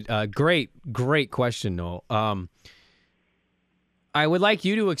love it. Great question, Noel. I would like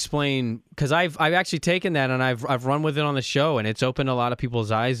you to explain, because I've actually taken that and I've run with it on the show, and it's opened a lot of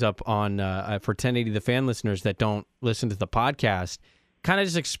people's eyes up on for 1080 The Fan listeners that don't listen to the podcast. Kind of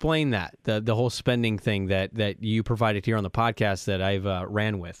just explain that, the whole spending thing that you provided here on the podcast that I've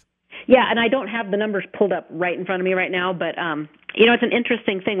ran with. Yeah, and I don't have the numbers pulled up right in front of me right now, but it's an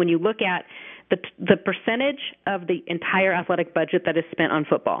interesting thing when you look at the percentage of the entire athletic budget that is spent on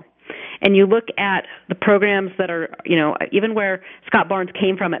football. And you look at the programs that are, even where Scott Barnes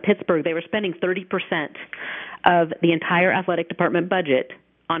came from at Pittsburgh, they were spending 30% of the entire athletic department budget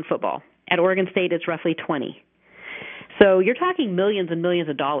on football. At Oregon State, it's roughly 20%. So you're talking millions and millions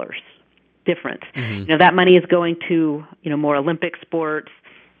of dollars difference. Mm-hmm. That money is going to, more Olympic sports.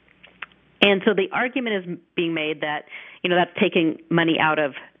 And so the argument is being made that, that's taking money out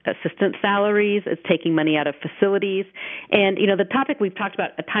of assistant salaries, it's taking money out of facilities. And, the topic we've talked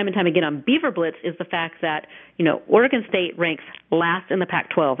about time and time again on Beaver Blitz is the fact that, Oregon State ranks last in the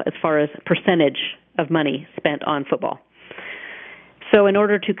Pac-12 as far as percentage of money spent on football. So in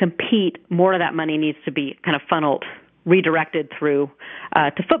order to compete, more of that money needs to be kind of funneled, redirected through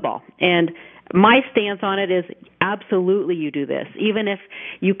to football. And my stance on it is absolutely you do this. Even if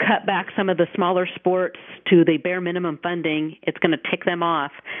you cut back some of the smaller sports to the bare minimum funding, it's going to tick them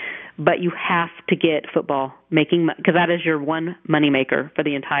off. But you have to get football making, because that is your one moneymaker for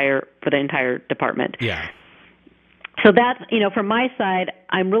the entire department. Yeah. So that's, from my side,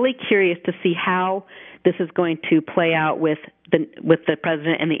 I'm really curious to see how this is going to play out with the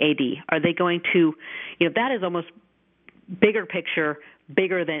president and the AD. Are they going to, that is almost bigger picture,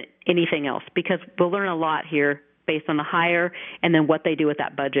 bigger than anything else, because we'll learn a lot here based on the hire and then what they do with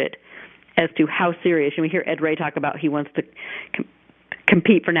that budget as to how serious. And we hear Ed Ray talk about he wants to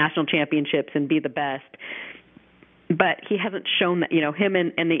compete for national championships and be the best, but he hasn't shown that, him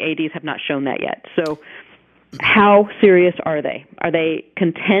and the ADs have not shown that yet. So how serious are they? Are they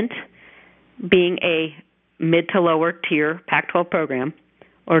content being a mid to lower tier Pac-12 program,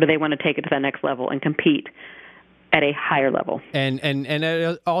 or do they want to take it to the next level and compete at a higher level? And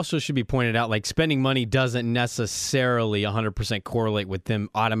it also should be pointed out, like, spending money doesn't necessarily 100% correlate with them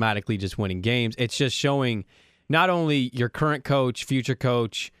automatically just winning games. It's just showing not only your current coach, future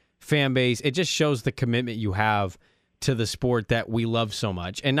coach, fan base, it just shows the commitment you have to the sport that we love so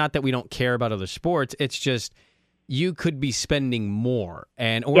much. And not that we don't care about other sports, it's just you could be spending more.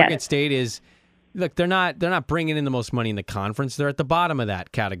 And Oregon State is... Look, they're not bringing in the most money in the conference. They're at the bottom of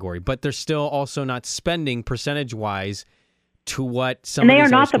that category, but they're still also not spending percentage-wise to what some. And they of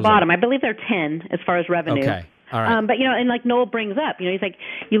these are not the bottom. are. I believe they're 10 as far as revenue. Okay, all right. But and like Noel brings up, he's like,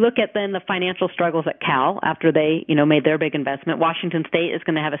 you look at then the financial struggles at Cal after they made their big investment. Washington State is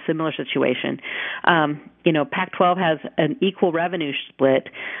going to have a similar situation. Pac-12 has an equal revenue split.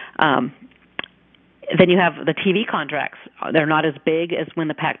 Then you have the TV contracts. They're not as big as when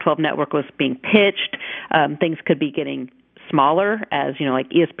the Pac-12 network was being pitched. Things could be getting smaller as, like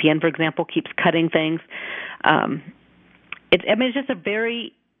ESPN, for example, keeps cutting things. It's just a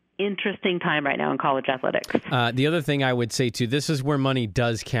very interesting time right now in college athletics. The other thing I would say, too, this is where money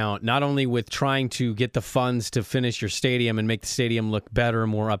does count, not only with trying to get the funds to finish your stadium and make the stadium look better,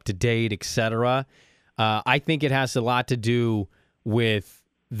 more up-to-date, et cetera. I think it has a lot to do with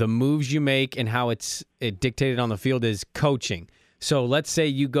the moves you make and how it dictated on the field is coaching. So let's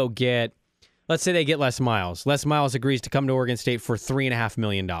say they get Les Miles. Les Miles agrees to come to Oregon State for $3.5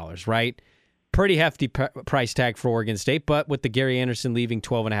 million, right? Pretty hefty price tag for Oregon State, but with the Gary Anderson leaving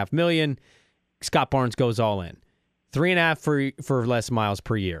 $12.5 million, Scott Barnes goes all in. $3.5 for Les Miles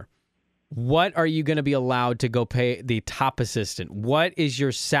per year. What are you going to be allowed to go pay the top assistant? What is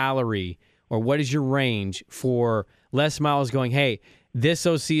your salary or what is your range for Les Miles going, hey, this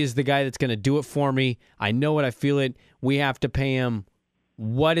OC is the guy that's going to do it for me. I know it. I feel it. We have to pay him.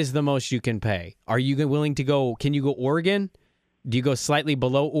 What is the most you can pay? Are you willing to go? Can you go Oregon? Do you go slightly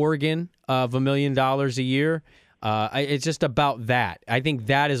below Oregon of $1 million a year? It's just about that. I think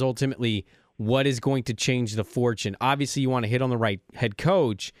that is ultimately what is going to change the fortune. Obviously, you want to hit on the right head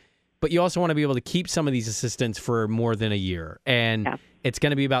coach, but you also want to be able to keep some of these assistants for more than a year. And it's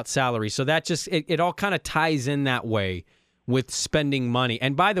going to be about salary. So that just, it all kind of ties in that way with spending money.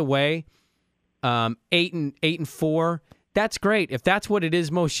 And by the way, 8-4, that's great. If that's what it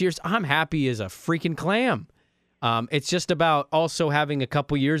is most years, I'm happy as a freaking clam. It's just about also having a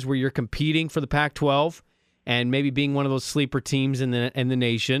couple years where you're competing for the Pac-12 and maybe being one of those sleeper teams in the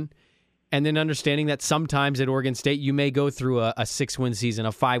nation, and then understanding that sometimes at Oregon State you may go through a 6-win season,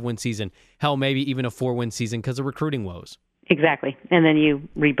 a 5-win season, hell, maybe even a 4-win season because of recruiting woes. Exactly, and then you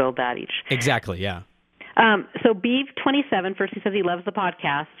rebuild that each. Exactly, yeah. So Beeve27, first he says he loves the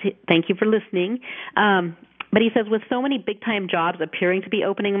podcast. Thank you for listening. But he says, with so many big-time jobs appearing to be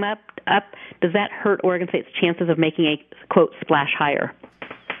opening them up, does that hurt Oregon State's chances of making a, quote, splash hire?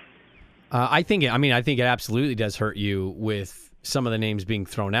 I think it absolutely does hurt you with some of the names being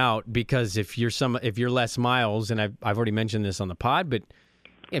thrown out, because if you're Les Miles, and I've already mentioned this on the pod, but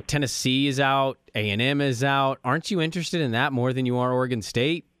if Tennessee is out, A&M is out, aren't you interested in that more than you are Oregon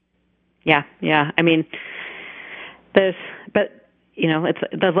State? Yeah. I mean, there's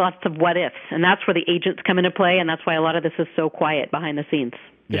lots of what ifs, and that's where the agents come into play, and that's why a lot of this is so quiet behind the scenes.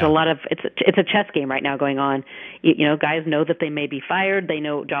 There's a lot of it's a chess game right now going on. Guys know that they may be fired. They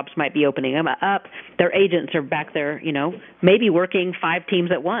know jobs might be opening them up. Their agents are back there, maybe working 5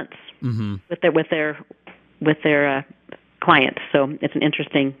 teams at once with their clients. So it's an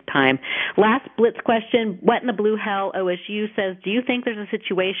interesting time. Last blitz question: what in the blue hell? OSU says, do you think there's a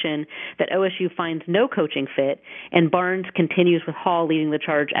situation that OSU finds no coaching fit and Barnes continues with Hall leading the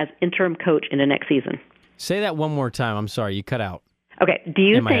charge as interim coach into next season? Say that one more time. I'm sorry, you cut out. Okay. Do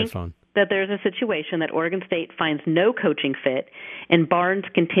you think headphone. that there's a situation that Oregon State finds no coaching fit and Barnes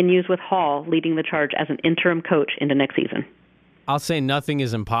continues with Hall leading the charge as an interim coach into next season? I'll say nothing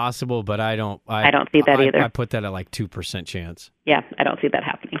is impossible, but I don't see that either. I put that at like 2% chance. Yeah, I don't see that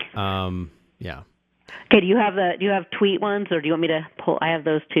happening. Yeah. Okay, do you have tweet ones, or do you want me to pull? I have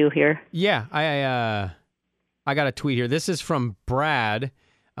those two here. Yeah, I got a tweet here. This is from Brad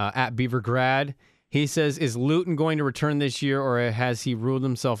at Beavergrad. He says, is Luton going to return this year, or has he ruled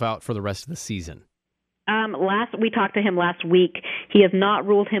himself out for the rest of the season? We talked to him last week. He has not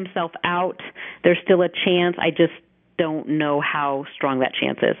ruled himself out. There's still a chance. I just don't know how strong that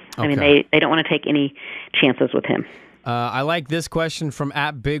chance is. Okay. I mean, they don't want to take any chances with him. I like this question from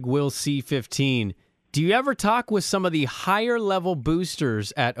at Big Will C15. Do you ever talk with some of the higher level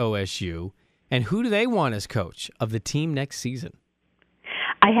boosters at OSU, and who do they want as coach of the team next season?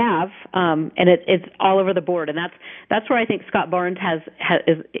 I have, and it's all over the board, and that's where I think Scott Barnes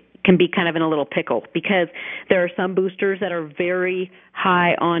can be kind of in a little pickle, because there are some boosters that are very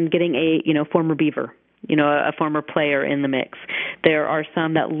high on getting a former Beaver, a former player in the mix. There are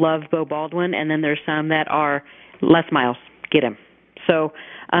some that love Beau Baldwin, and then there's some that are Les Miles, get him. So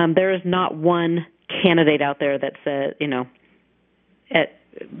there is not one candidate out there that's at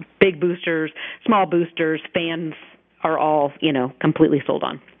big boosters, small boosters, fans are all, completely sold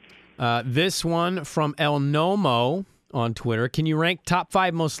on. This one from El Nomo on Twitter. Can you rank top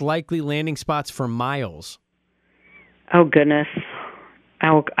 5 most likely landing spots for Miles? Oh, goodness.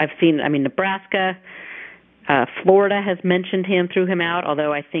 I've seen, Nebraska, Florida has mentioned him, threw him out,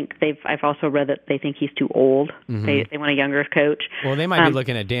 although I've also read that they think he's too old. Mm-hmm. They want a younger coach. Well, they might be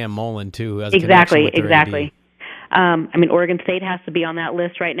looking at Dan Mullen, too. Who has exactly. Oregon State has to be on that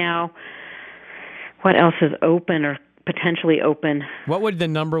list right now. What else is open or potentially open? What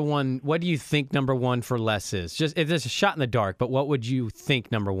do you think number one for Les is? Just, it's a shot in the dark, but what would you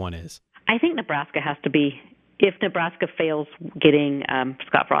think number one is? I think Nebraska has to be, if Nebraska fails getting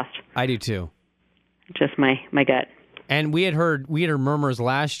Scott Frost. I do too. Just my gut. And we had heard murmurs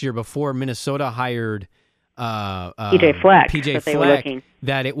last year before Minnesota hired PJ Fleck,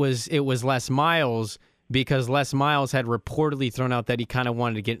 that it was Les Miles, because Les Miles had reportedly thrown out that he kind of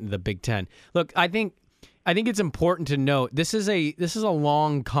wanted to get into the Big Ten. Look, I think it's important to note this is a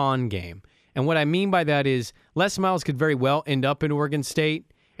long con game. And what I mean by that is Les Miles could very well end up in Oregon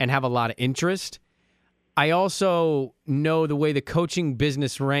State and have a lot of interest. I also know the way the coaching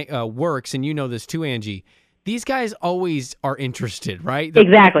business works, and you know this too, Angie. These guys always are interested, right?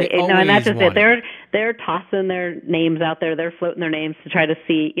 Exactly. And that's just it. They're tossing their names out there. They're floating their names to try to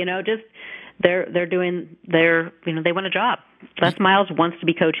see, they're doing they want a job. Les Miles wants to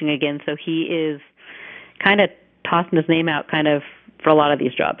be coaching again, so he is kind of tossing his name out kind of for a lot of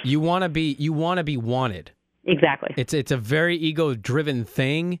these jobs. You want to be wanted. Exactly. It's a very ego-driven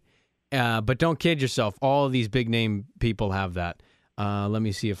thing, but don't kid yourself. All of these big-name people have that. Let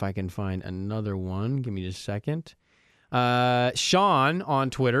me see if I can find another one. Give me just a second. Sean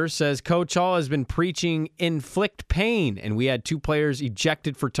on Twitter says, Coach Hall has been preaching inflict pain, and we had 2 players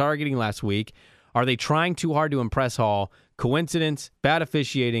ejected for targeting last week. Are they trying too hard to impress Hall? Coincidence? Bad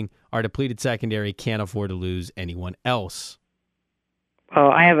officiating? Our depleted secondary can't afford to lose anyone else. Oh,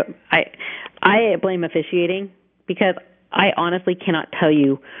 I blame officiating, because I honestly cannot tell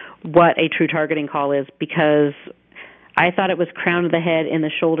you what a true targeting call is, because I thought it was crown of the head in the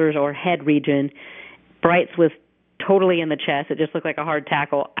shoulders or head region. Bright's was totally in the chest. It just looked like a hard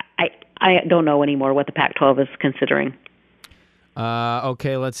tackle. I don't know anymore what the Pac-12 is considering.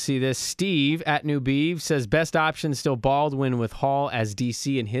 Okay, let's see this. Steve at New Beeve says best option still Baldwin with Hall as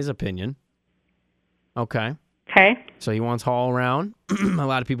DC in his opinion. Okay. So he wants Hall around. A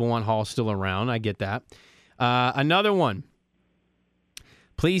lot of people want Hall still around. I get that. Another one.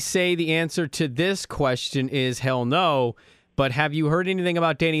 Please say the answer to this question is hell no, but have you heard anything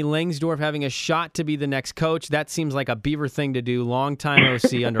about Danny Langsdorf having a shot to be the next coach? That seems like a Beaver thing to do. Longtime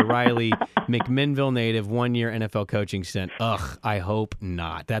OC under Riley, McMinnville native, 1-year NFL coaching stint. Ugh, I hope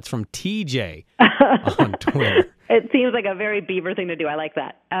not. That's from TJ on Twitter. It seems like a very Beaver thing to do. I like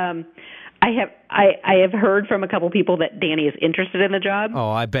that. I have heard from a couple people that Danny is interested in the job. Oh,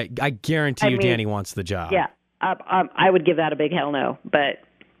 I guarantee you Danny wants the job. Yeah. I would give that a big hell no, but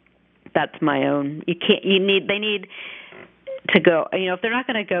that's my own. They need to go, if they're not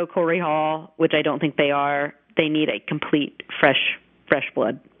going to go Corey Hall, which I don't think they are, they need a complete fresh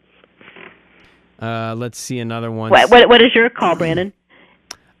blood. Let's see another one. What is your call, Brandon?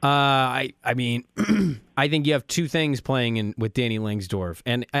 I mean, I think you have 2 things playing with Danny Langsdorf.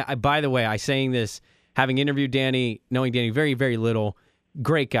 And I, by the way, I saying this, having interviewed Danny, knowing Danny very, very little,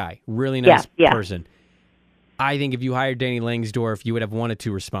 great guy, really nice person. I think if you hired Danny Langsdorf, you would have 1 of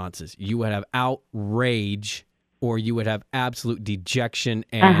 2 responses. You would have outrage, or you would have absolute dejection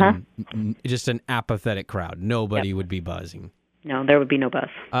and just an apathetic crowd. Nobody would be buzzing. No, there would be no buzz.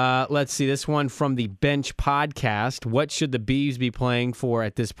 Let's see this one from the Bench Podcast. What should the Beavs be playing for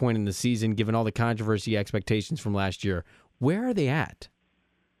at this point in the season, given all the controversy expectations from last year? Where are they at?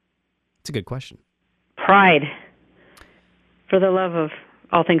 It's a good question. Pride. For the love of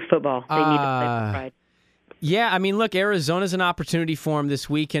all things football, they need to play for pride. Yeah, I mean, look, Arizona's an opportunity for them this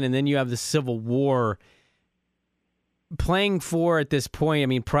weekend, and then you have the Civil War. Playing for at this point, I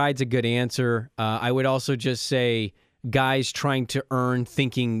mean, pride's a good answer. I would also just say guys trying to earn,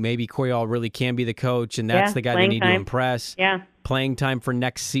 thinking maybe Corey Hall really can be the coach, and that's the guy they need to impress. Yeah. Playing time for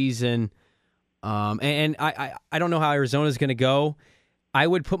next season. And I don't know how Arizona's going to go. I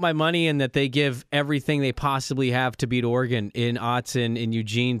would put my money in that they give everything they possibly have to beat Oregon in Autzen, in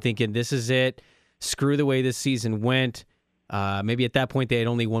Eugene, thinking this is it. Screw the way this season went. Maybe at that point they had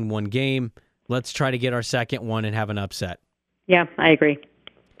only won 1 game. Let's try to get our second one and have an upset. Yeah, I agree.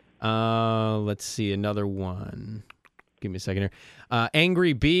 Let's see another one. Give me a second here.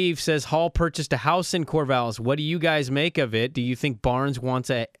 Angry Beef says Hall purchased a house in Corvallis. What do you guys make of it? Do you think Barnes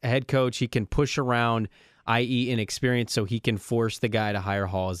wants a head coach he can push around, i.e. inexperience, so he can force the guy to hire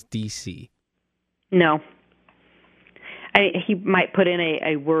Hall as DC? No. He might put in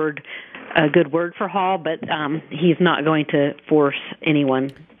a good word for Hall, but he's not going to force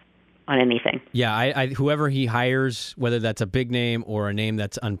anyone on anything. Yeah, whoever he hires, whether that's a big name or a name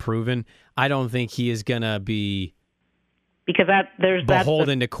that's unproven, I don't think he is going to be because there's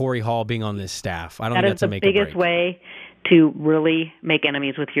beholden to Corey Hall being on this staff. I don't think that's a make or break. That is the biggest way to really make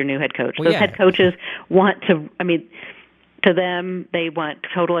enemies with your new head coach. Those head coaches want to, to them, they want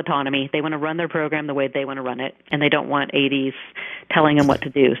total autonomy. They want to run their program the way they want to run it, and they don't want ADs telling them what to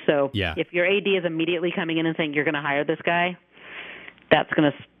do. So if your AD is immediately coming in and saying, you're going to hire this guy, that's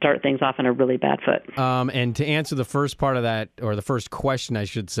going to start things off on a really bad foot. And to answer the first part of that, or the first question, I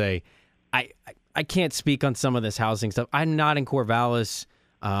should say, I can't speak on some of this housing stuff. I'm not in Corvallis.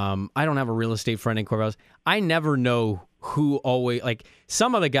 I don't have a real estate friend in Corvallis. I never know who always, like,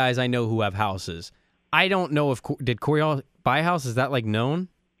 some of the guys I know who have houses. I don't know if, did Corey Hall buy a house? Is that, like, known?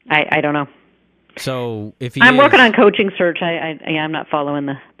 I don't know. So if I'm working on coaching search. I'm not following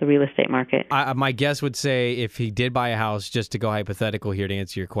the real estate market. My guess would say if he did buy a house, just to go hypothetical here to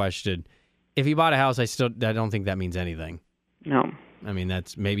answer your question, if he bought a house, I don't think that means anything. No. I mean,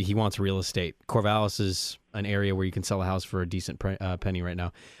 that's maybe he wants real estate. Corvallis is an area where you can sell a house for a decent penny right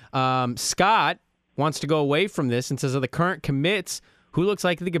now. Scott wants to go away from this and says, of the current commits, who looks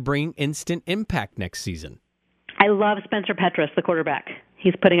like they could bring instant impact next season? I love Spencer Petras, the quarterback.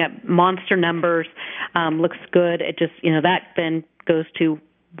 He's putting up monster numbers, looks good. It just, that then goes to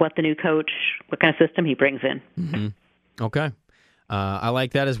what the new coach, what kind of system he brings in. Mm-hmm. Okay. I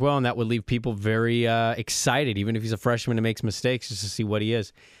like that as well, and that would leave people very excited, even if he's a freshman and makes mistakes, just to see what he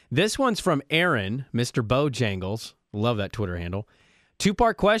is. This one's from Aaron, Mr. Bojangles. Love that Twitter handle.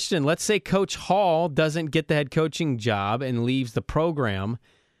 2-part question. Let's say Coach Hall doesn't get the head coaching job and leaves the program.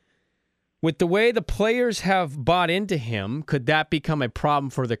 With the way the players have bought into him, could that become a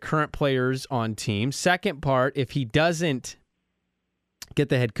problem for the current players on team? Second part, if he doesn't get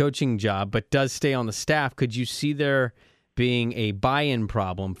the head coaching job but does stay on the staff, could you see there being a buy-in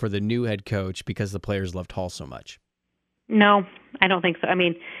problem for the new head coach because the players loved Hall so much? No, I don't think so. I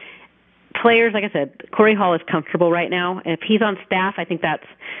mean, players, like I said, Corey Hall is comfortable right now. If he's on staff, I think that's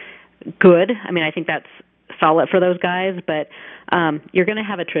good. I mean, I think that's solid for those guys, but you're going to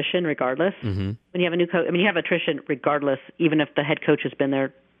have attrition regardless. Mm-hmm. When you have a new coach, I mean, you have attrition regardless, even if the head coach has been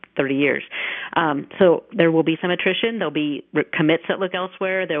there 30 years. So there will be some attrition. There'll be commits that look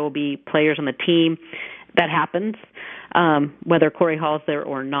elsewhere. There will be players on the team. That happens, whether Corey Hall's there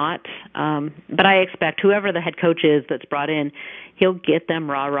or not. But I expect whoever the head coach is that's brought in, he'll get them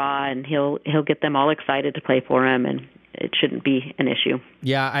rah-rah, and he'll get them all excited to play for him, and it shouldn't be an issue.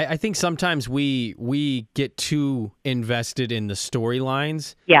 Yeah, I think sometimes we get too invested in the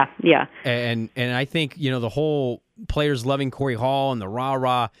storylines. Yeah. And I think, the whole players loving Corey Hall and the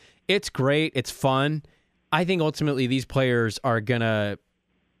rah-rah, it's great, it's fun. I think ultimately these players are going to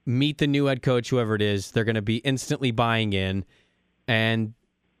meet the new head coach, whoever it is. They're going to be instantly buying in. And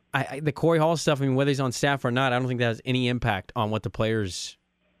the Corey Hall stuff, I mean, whether he's on staff or not, I don't think that has any impact on what the players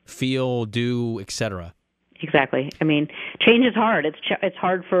feel, do, etc. Exactly. I mean, change is hard. It's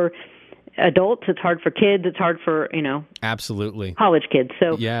hard for adults. It's hard for kids. It's hard for, absolutely college kids.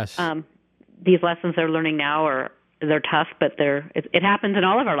 So yes, these lessons they're learning now they're tough, but it happens in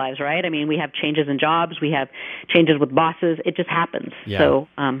all of our lives, right? I mean, we have changes in jobs. We have changes with bosses. It just happens. Yeah. So,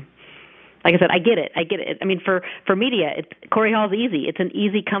 like I said, I get it. I mean, for media, Corey Hall's easy. It's an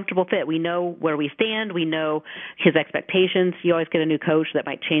easy, comfortable fit. We know where we stand. We know his expectations. You always get a new coach that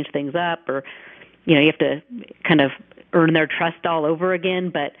might change things up, or you have to kind of earn their trust all over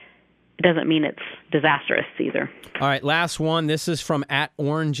again, but it doesn't mean it's disastrous either. All right, last one. This is from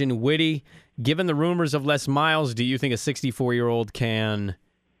 @Orange and Witty. Given the rumors of Les Miles, do you think a 64-year-old can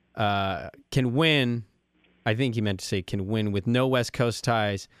win? I think he meant to say can win with no West Coast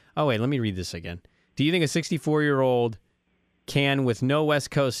ties. Oh, wait, let me read this again. Do you think a 64-year-old can, with no West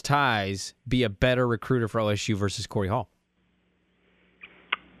Coast ties, be a better recruiter for LSU versus Corey Hall?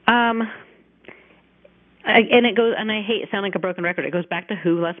 And it goes, and I hate sound like a broken record. It goes back to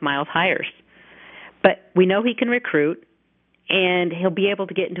who Les Miles hires. But we know he can recruit, and he'll be able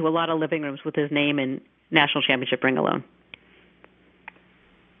to get into a lot of living rooms with his name in national championship ring alone.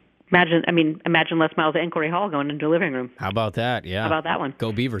 Imagine Les Miles and Corey Hall going into a living room. How about that? Yeah. How about that one?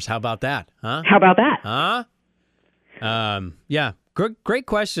 Go Beavers. How about that? Huh? How about that? Huh? Yeah. Great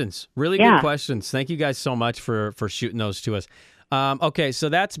questions. Really good questions. Thank you guys so much for shooting those to us. Okay, so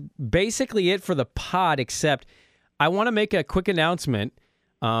that's basically it for the pod, except I want to make a quick announcement.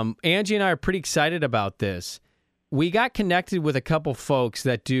 Angie and I are pretty excited about this. We got connected with a couple folks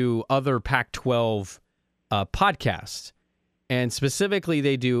that do other Pac-12 podcasts, and specifically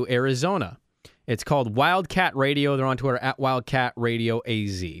they do Arizona. It's called Wildcat Radio. They're on Twitter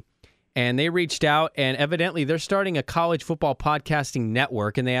 @WildcatRadioAZ. And they reached out, and evidently they're starting a college football podcasting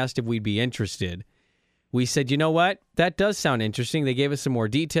network, and they asked if we'd be interested. We said, you know what? That does sound interesting. They gave us some more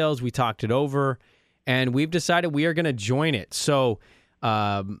details. We talked it over, and we've decided we are going to join it. So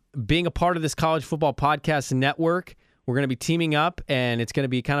being a part of this college football podcast network, we're going to be teaming up, and it's going to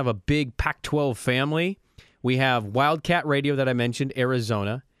be kind of a big Pac-12 family. We have Wildcat Radio that I mentioned,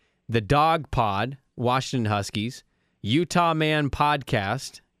 Arizona, the Dog Pod, Washington Huskies, Utah Man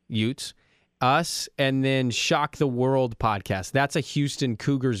Podcast, Utes, us, and then Shock the World Podcast. That's a Houston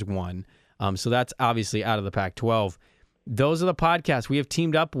Cougars one. So that's obviously out of the Pac-12. Those are the podcasts we have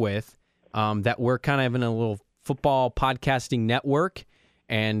teamed up with. that we're kind of in a little football podcasting network,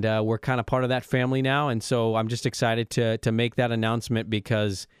 and we're kind of part of that family now. And so I'm just excited to make that announcement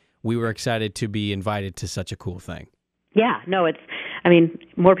because we were excited to be invited to such a cool thing. Yeah, no,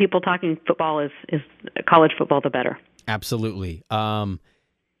 more people talking football is college football, the better. Absolutely.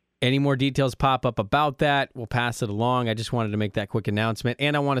 Any more details pop up about that, we'll pass it along. I just wanted to make that quick announcement.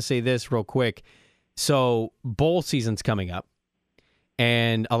 And I want to say this real quick. So bowl season's coming up,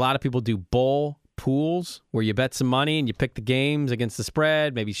 and a lot of people do bowl pools where you bet some money and you pick the games against the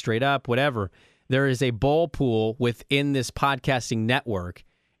spread, maybe straight up, whatever. There is a bowl pool within this podcasting network,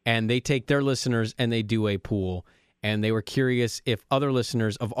 and they take their listeners and they do a pool. And they were curious if other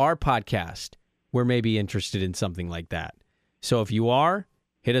listeners of our podcast were maybe interested in something like that. So if you are,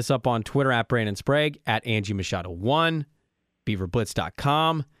 hit us up on Twitter at Brandon Sprague, at Angie Machado 1,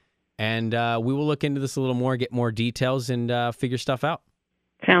 beaverblitz.com, and we will look into this a little more, get more details, and figure stuff out.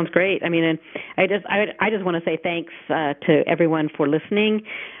 Sounds great. And I just want to say thanks to everyone for listening.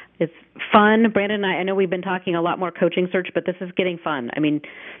 It's fun. Brandon and I know we've been talking a lot more coaching search, but this is getting fun.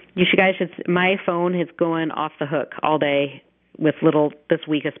 My phone is going off the hook all day with this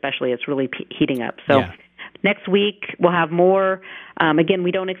week especially. It's really heating up. So Next week we'll have more. Again,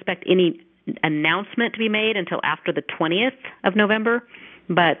 we don't expect any announcement to be made until after the 20th of November,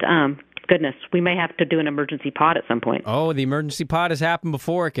 but goodness, we may have to do an emergency pod at some point. Oh, the emergency pod has happened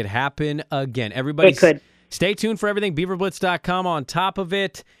before. It could happen again. Everybody stay tuned for everything. beaverblitz.com on top of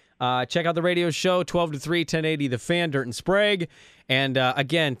it. Check out the radio show, 12 to 3, 1080 The Fan, Dirt and Sprague. And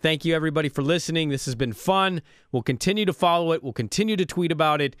again, thank you, everybody, for listening. This has been fun. We'll continue to follow it. We'll continue to tweet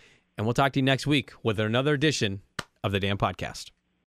about it. And we'll talk to you next week with another edition of the damn podcast.